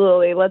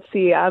 absolutely. Let's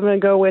see. I'm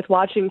going to go with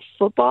watching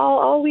football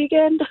all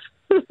weekend.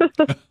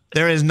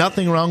 There is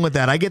nothing wrong with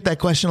that. I get that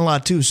question a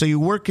lot too. So you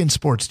work in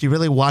sports. Do you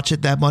really watch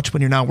it that much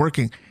when you're not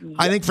working? Yep.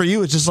 I think for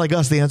you, it's just like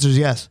us. The answer is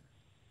yes.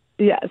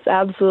 Yes,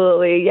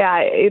 absolutely. Yeah,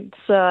 it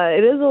is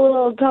a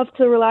little tough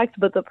to relax,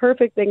 but the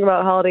perfect thing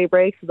about holiday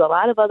breaks is a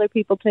lot of other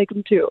people take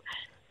them too.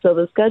 So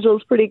the schedule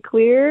is pretty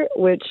clear,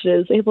 which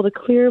is able to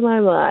clear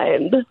my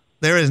mind.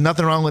 There is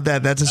nothing wrong with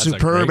that. That's a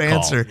superb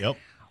answer. Yep.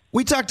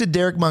 We talked to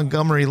Derek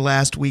Montgomery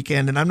last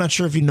weekend, and I'm not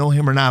sure if you know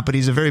him or not, but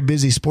he's a very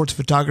busy sports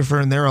photographer,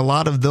 and there are a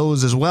lot of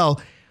those as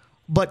well.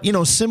 But,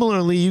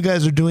 similarly, you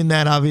guys are doing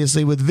that,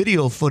 obviously, with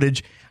video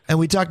footage. And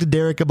we talked to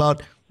Derek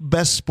about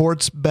best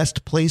sports,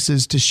 best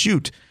places to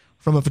shoot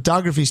from a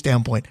photography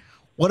standpoint.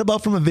 What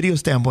about from a video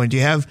standpoint? Do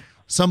you have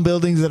some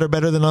buildings that are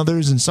better than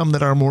others and some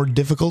that are more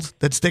difficult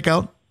that stick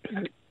out?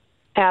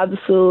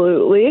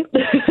 Absolutely.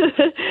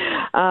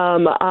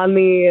 On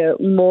the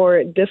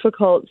more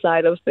difficult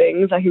side of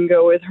things, I can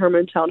go with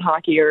Hermantown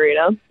Hockey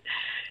Arena.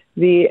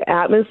 The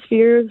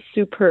atmosphere is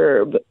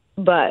superb,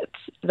 but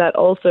that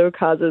also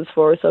causes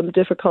for some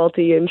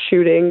difficulty in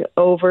shooting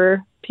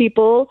over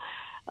people.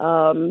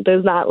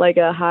 There's not like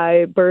a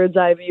high bird's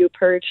eye view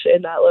perch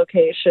in that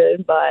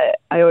location, but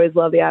I always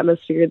love the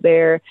atmosphere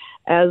there.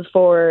 As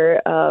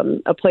for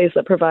a place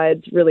that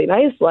provides really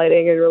nice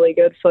lighting and really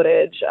good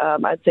footage,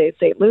 I'd say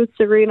St. Luke's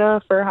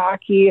Arena for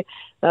hockey.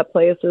 That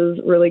place is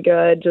really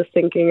good, just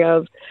thinking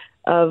of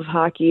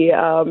hockey.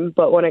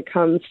 But when it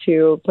comes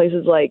to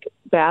places like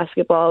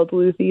basketball,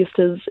 Duluth East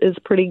is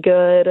pretty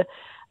good.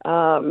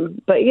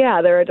 But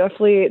yeah, there are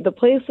definitely the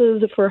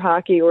places for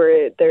hockey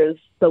where there's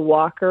the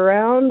walk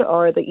around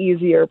are the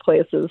easier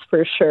places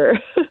for sure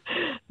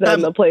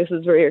than the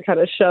places where you're kind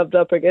of shoved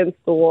up against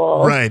the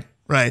wall. Right.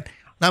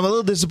 Now, I'm a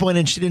little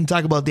disappointed she didn't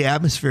talk about the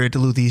atmosphere at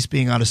Duluth East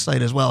being out of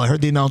sight as well. I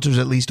heard the announcers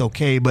at least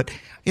okay, but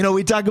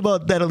we talk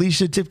about that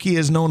Alicia Tipcke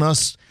has known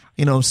us,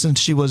 since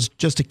she was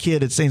just a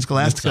kid at St.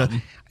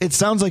 Scholastica. It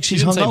sounds like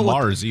she's hung out with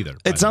Mars either.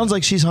 It sounds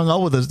like she's hung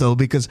out with us though,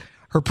 because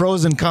her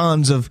pros and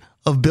cons of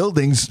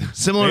buildings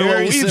similar to what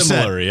we've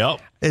said.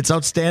 Yep. It's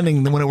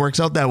outstanding when it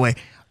works out that way.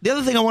 The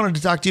other thing I wanted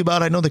to talk to you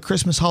about, I know the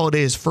Christmas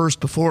holiday is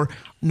first before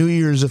New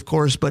Year's, of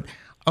course, but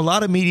a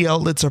lot of media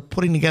outlets are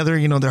putting together,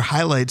 their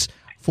highlights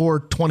for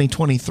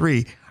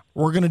 2023.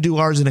 We're going to do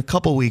ours in a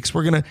couple weeks.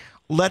 We're going to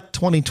let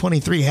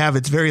 2023 have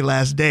its very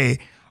last day,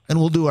 and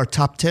we'll do our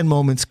top 10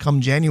 moments come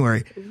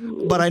January.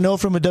 But I know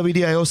from a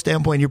WDIO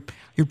standpoint,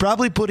 you're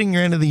probably putting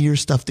your end of the year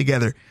stuff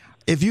together.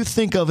 If you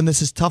think of, and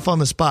this is tough on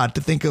the spot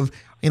to think of,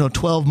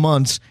 12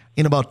 months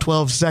in about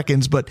 12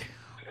 seconds, but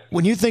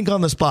when you think on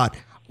the spot,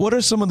 what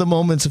are some of the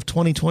moments of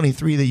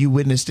 2023 that you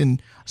witnessed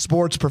in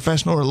sports,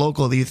 professional or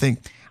local, that you think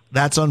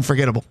that's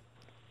unforgettable?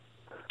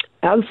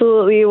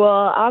 Absolutely. Well,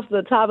 off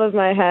the top of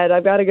my head,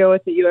 I've got to go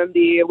with the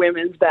UMD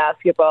women's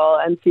basketball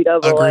NCAA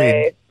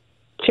Agreed.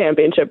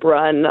 championship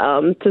run.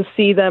 To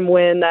see them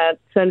win that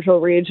Central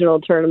Regional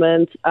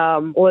tournament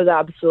was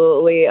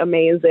absolutely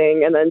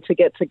amazing. And then to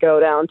get to go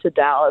down to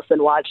Dallas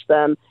and watch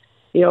them,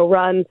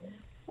 run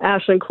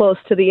Ashland close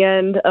to the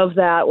end of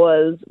that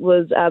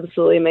was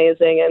absolutely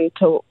amazing. And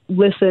to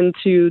listen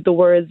to the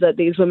words that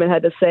these women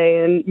had to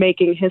say and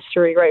making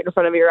history right in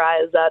front of your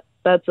eyes,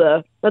 that's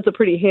a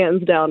pretty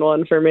hands down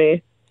one for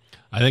me.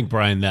 I think,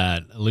 Brian,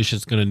 that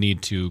Alicia's going to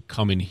need to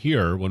come in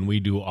here when we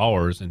do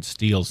ours and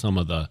steal some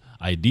of the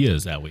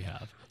ideas that we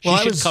have. She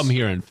should come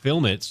here and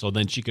film it so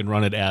then she can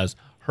run it as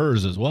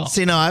hers as well.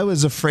 See, now I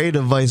was afraid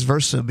of vice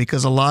versa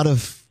because a lot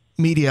of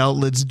media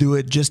outlets do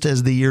it just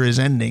as the year is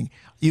ending.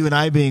 You and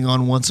I being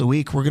on once a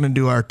week, we're going to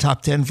do our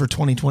top 10 for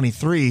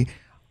 2023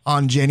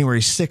 on January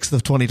 6th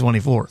of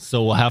 2024.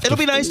 So we'll have It'll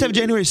be nice to have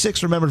January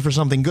 6th remembered for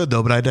something good,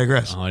 though, but I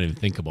digress. Oh, I didn't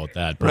think about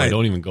that, but Right. I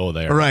don't even go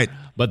there. Right.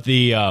 But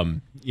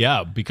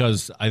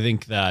because I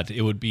think that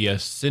it would be a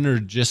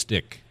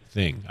synergistic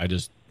thing. I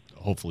just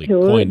hopefully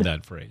coined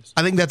that phrase.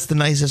 I think that's the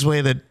nicest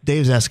way that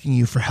Dave's asking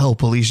you for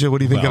help, Alicia. What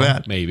do you think of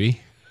that?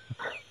 Maybe.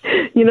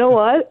 You know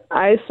what?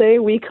 I say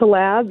we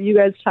collab. You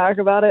guys talk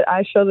about it.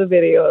 I show the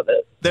video of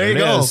it. There you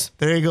go.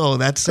 There you go.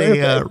 That's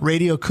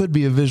radio could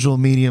be a visual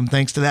medium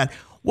thanks to that.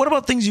 What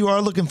about things you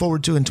are looking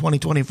forward to in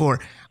 2024?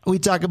 We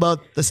talk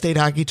about the state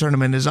hockey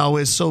tournament is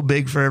always so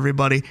big for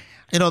everybody.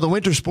 The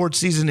winter sports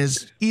season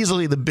is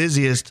easily the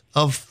busiest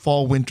of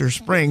fall, winter,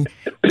 spring.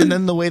 And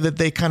then the way that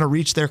they kind of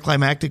reach their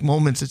climactic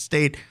moments at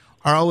state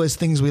are always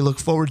things we look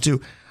forward to.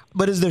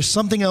 But is there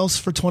something else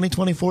for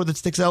 2024 that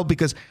sticks out?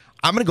 Because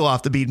I'm going to go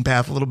off the beaten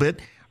path a little bit.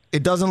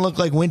 It doesn't look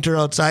like winter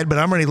outside, but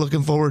I'm already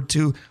looking forward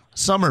to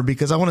summer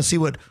because I want to see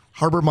what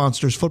Harbor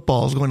Monsters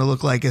football is going to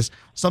look like as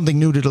something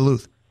new to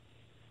Duluth.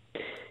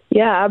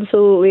 Yeah,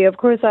 absolutely. Of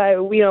course,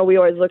 we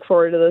always look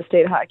forward to the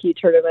state hockey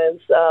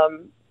tournaments.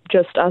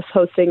 Just us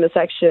hosting the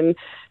section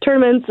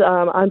tournaments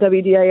on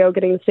WDIO,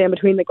 getting to stand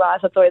between the glass.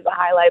 That's always a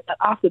highlight. But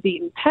off the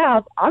beaten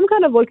path, I'm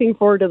kind of looking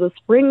forward to the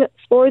spring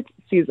sports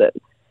season.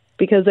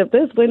 Because if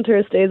this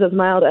winter stays as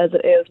mild as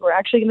it is, we're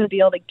actually going to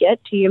be able to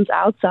get teams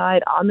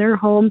outside on their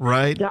home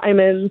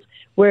diamonds,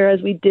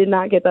 whereas we did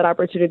not get that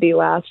opportunity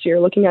last year.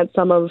 Looking at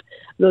some of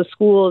the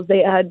schools,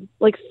 they had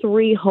like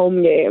 3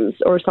 home games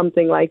or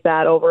something like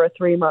that over a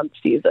 3-month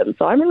season.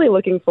 So I'm really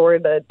looking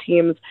forward to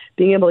teams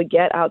being able to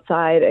get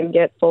outside and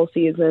get full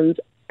seasons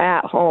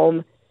at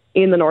home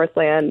in the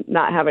Northland,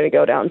 not having to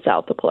go down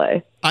south to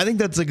play. I think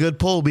that's a good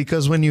poll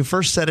because when you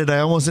first said it, I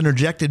almost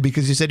interjected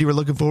because you said you were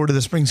looking forward to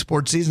the spring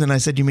sports season. And I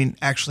said, you mean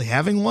actually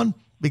having one?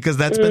 Because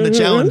that's been the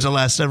challenge the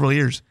last several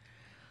years.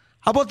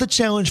 How about the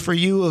challenge for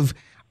you of,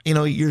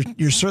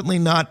 you're certainly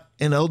not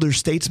an elder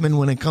statesman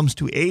when it comes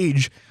to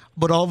age,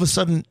 but all of a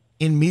sudden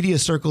in media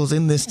circles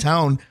in this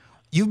town,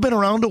 you've been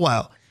around a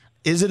while.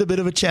 Is it a bit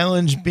of a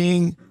challenge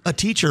being a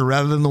teacher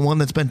rather than the one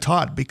that's been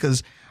taught?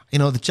 Because,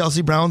 the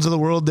Chelsea Browns of the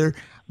world,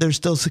 they're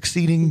still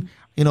succeeding,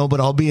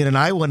 but I'll be in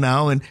Iowa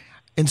now. And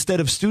instead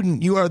of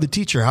student, you are the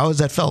teacher. How has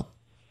that felt?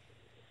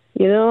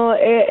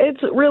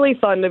 It's really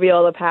fun to be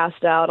able to pass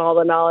down all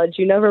the knowledge.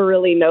 You never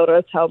really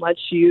notice how much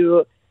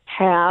you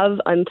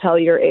have until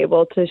you're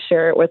able to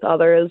share it with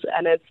others.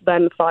 And it's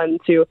been fun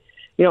to,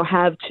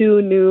 have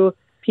 2 new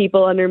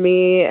people under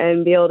me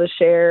and be able to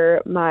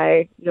share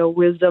my,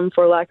 wisdom,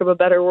 for lack of a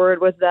better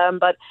word, with them.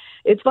 But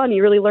it's fun.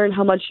 You really learn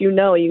how much you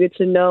know. You get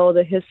to know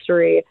the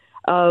history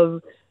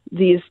of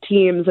these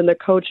teams and the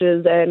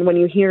coaches, and when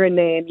you hear a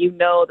name,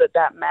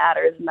 that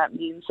matters and that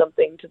means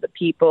something to the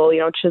people.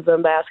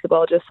 Chisholm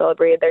basketball just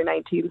celebrated their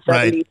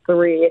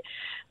 1973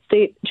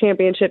 state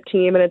championship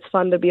team, and it's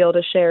fun to be able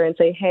to share and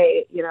say,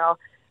 hey,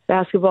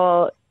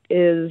 basketball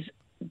is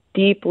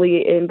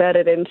deeply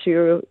embedded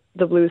into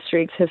the Blue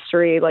Streaks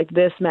history. Like,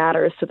 this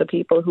matters to the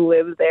people who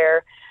live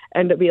there,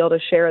 and to be able to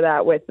share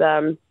that with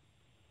them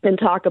and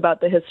talk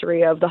about the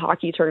history of the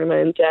hockey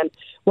tournament and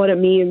what it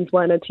means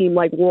when a team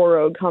like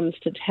Warroad comes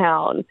to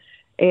town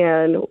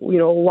and,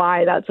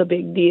 why that's a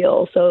big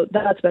deal. So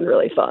that's been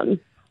really fun.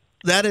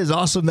 That is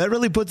awesome. That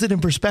really puts it in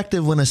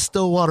perspective when a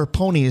Stillwater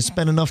pony has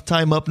spent enough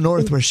time up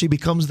north where she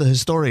becomes the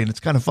historian.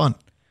 It's kind of fun.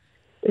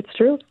 It's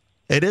true.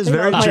 It is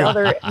very true. My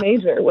other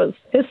major was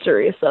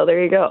history, so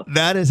there you go.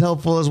 That is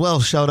helpful as well.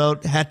 Shout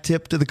out, hat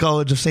tip to the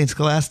College of St.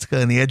 Scholastica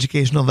and the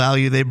educational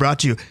value they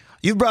brought you.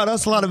 You've brought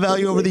us a lot of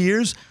value over the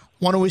years.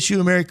 Want to wish you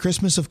a Merry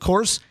Christmas, of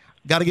course.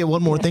 Got to get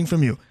one more thing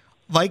from you.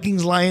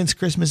 Vikings-Lions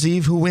Christmas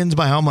Eve. Who wins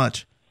by how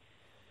much?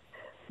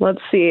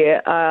 Let's see.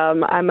 I'm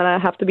going to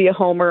have to be a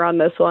homer on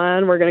this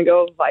one. We're going to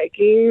go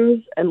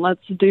Vikings, and let's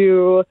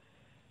do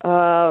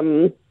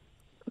 14-7.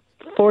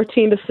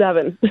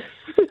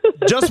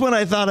 Just when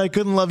I thought I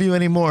couldn't love you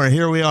anymore,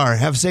 here we are.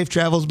 Have safe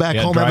travels back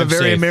home. Have a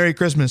very Merry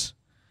Christmas.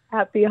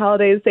 Happy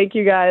holidays. Thank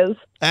you, guys.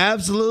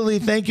 Absolutely.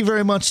 Thank you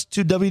very much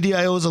to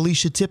WDIO's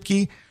Alicia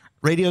Tipcke.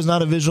 Radio is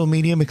not a visual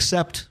medium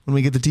except when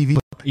we get the TV.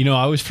 You know,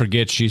 I always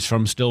forget she's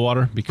from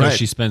Stillwater because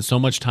she spent so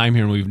much time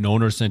here and we've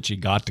known her since she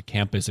got to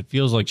campus. It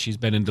feels like she's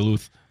been in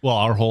Duluth, well,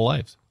 our whole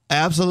lives.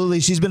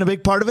 Absolutely. She's been a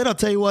big part of it. I'll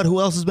tell you what, who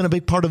else has been a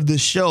big part of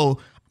this show?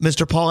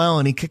 Mr. Paul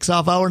Allen. He kicks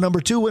off hour number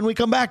 2 when we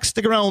come back.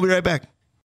 Stick around. We'll be right back.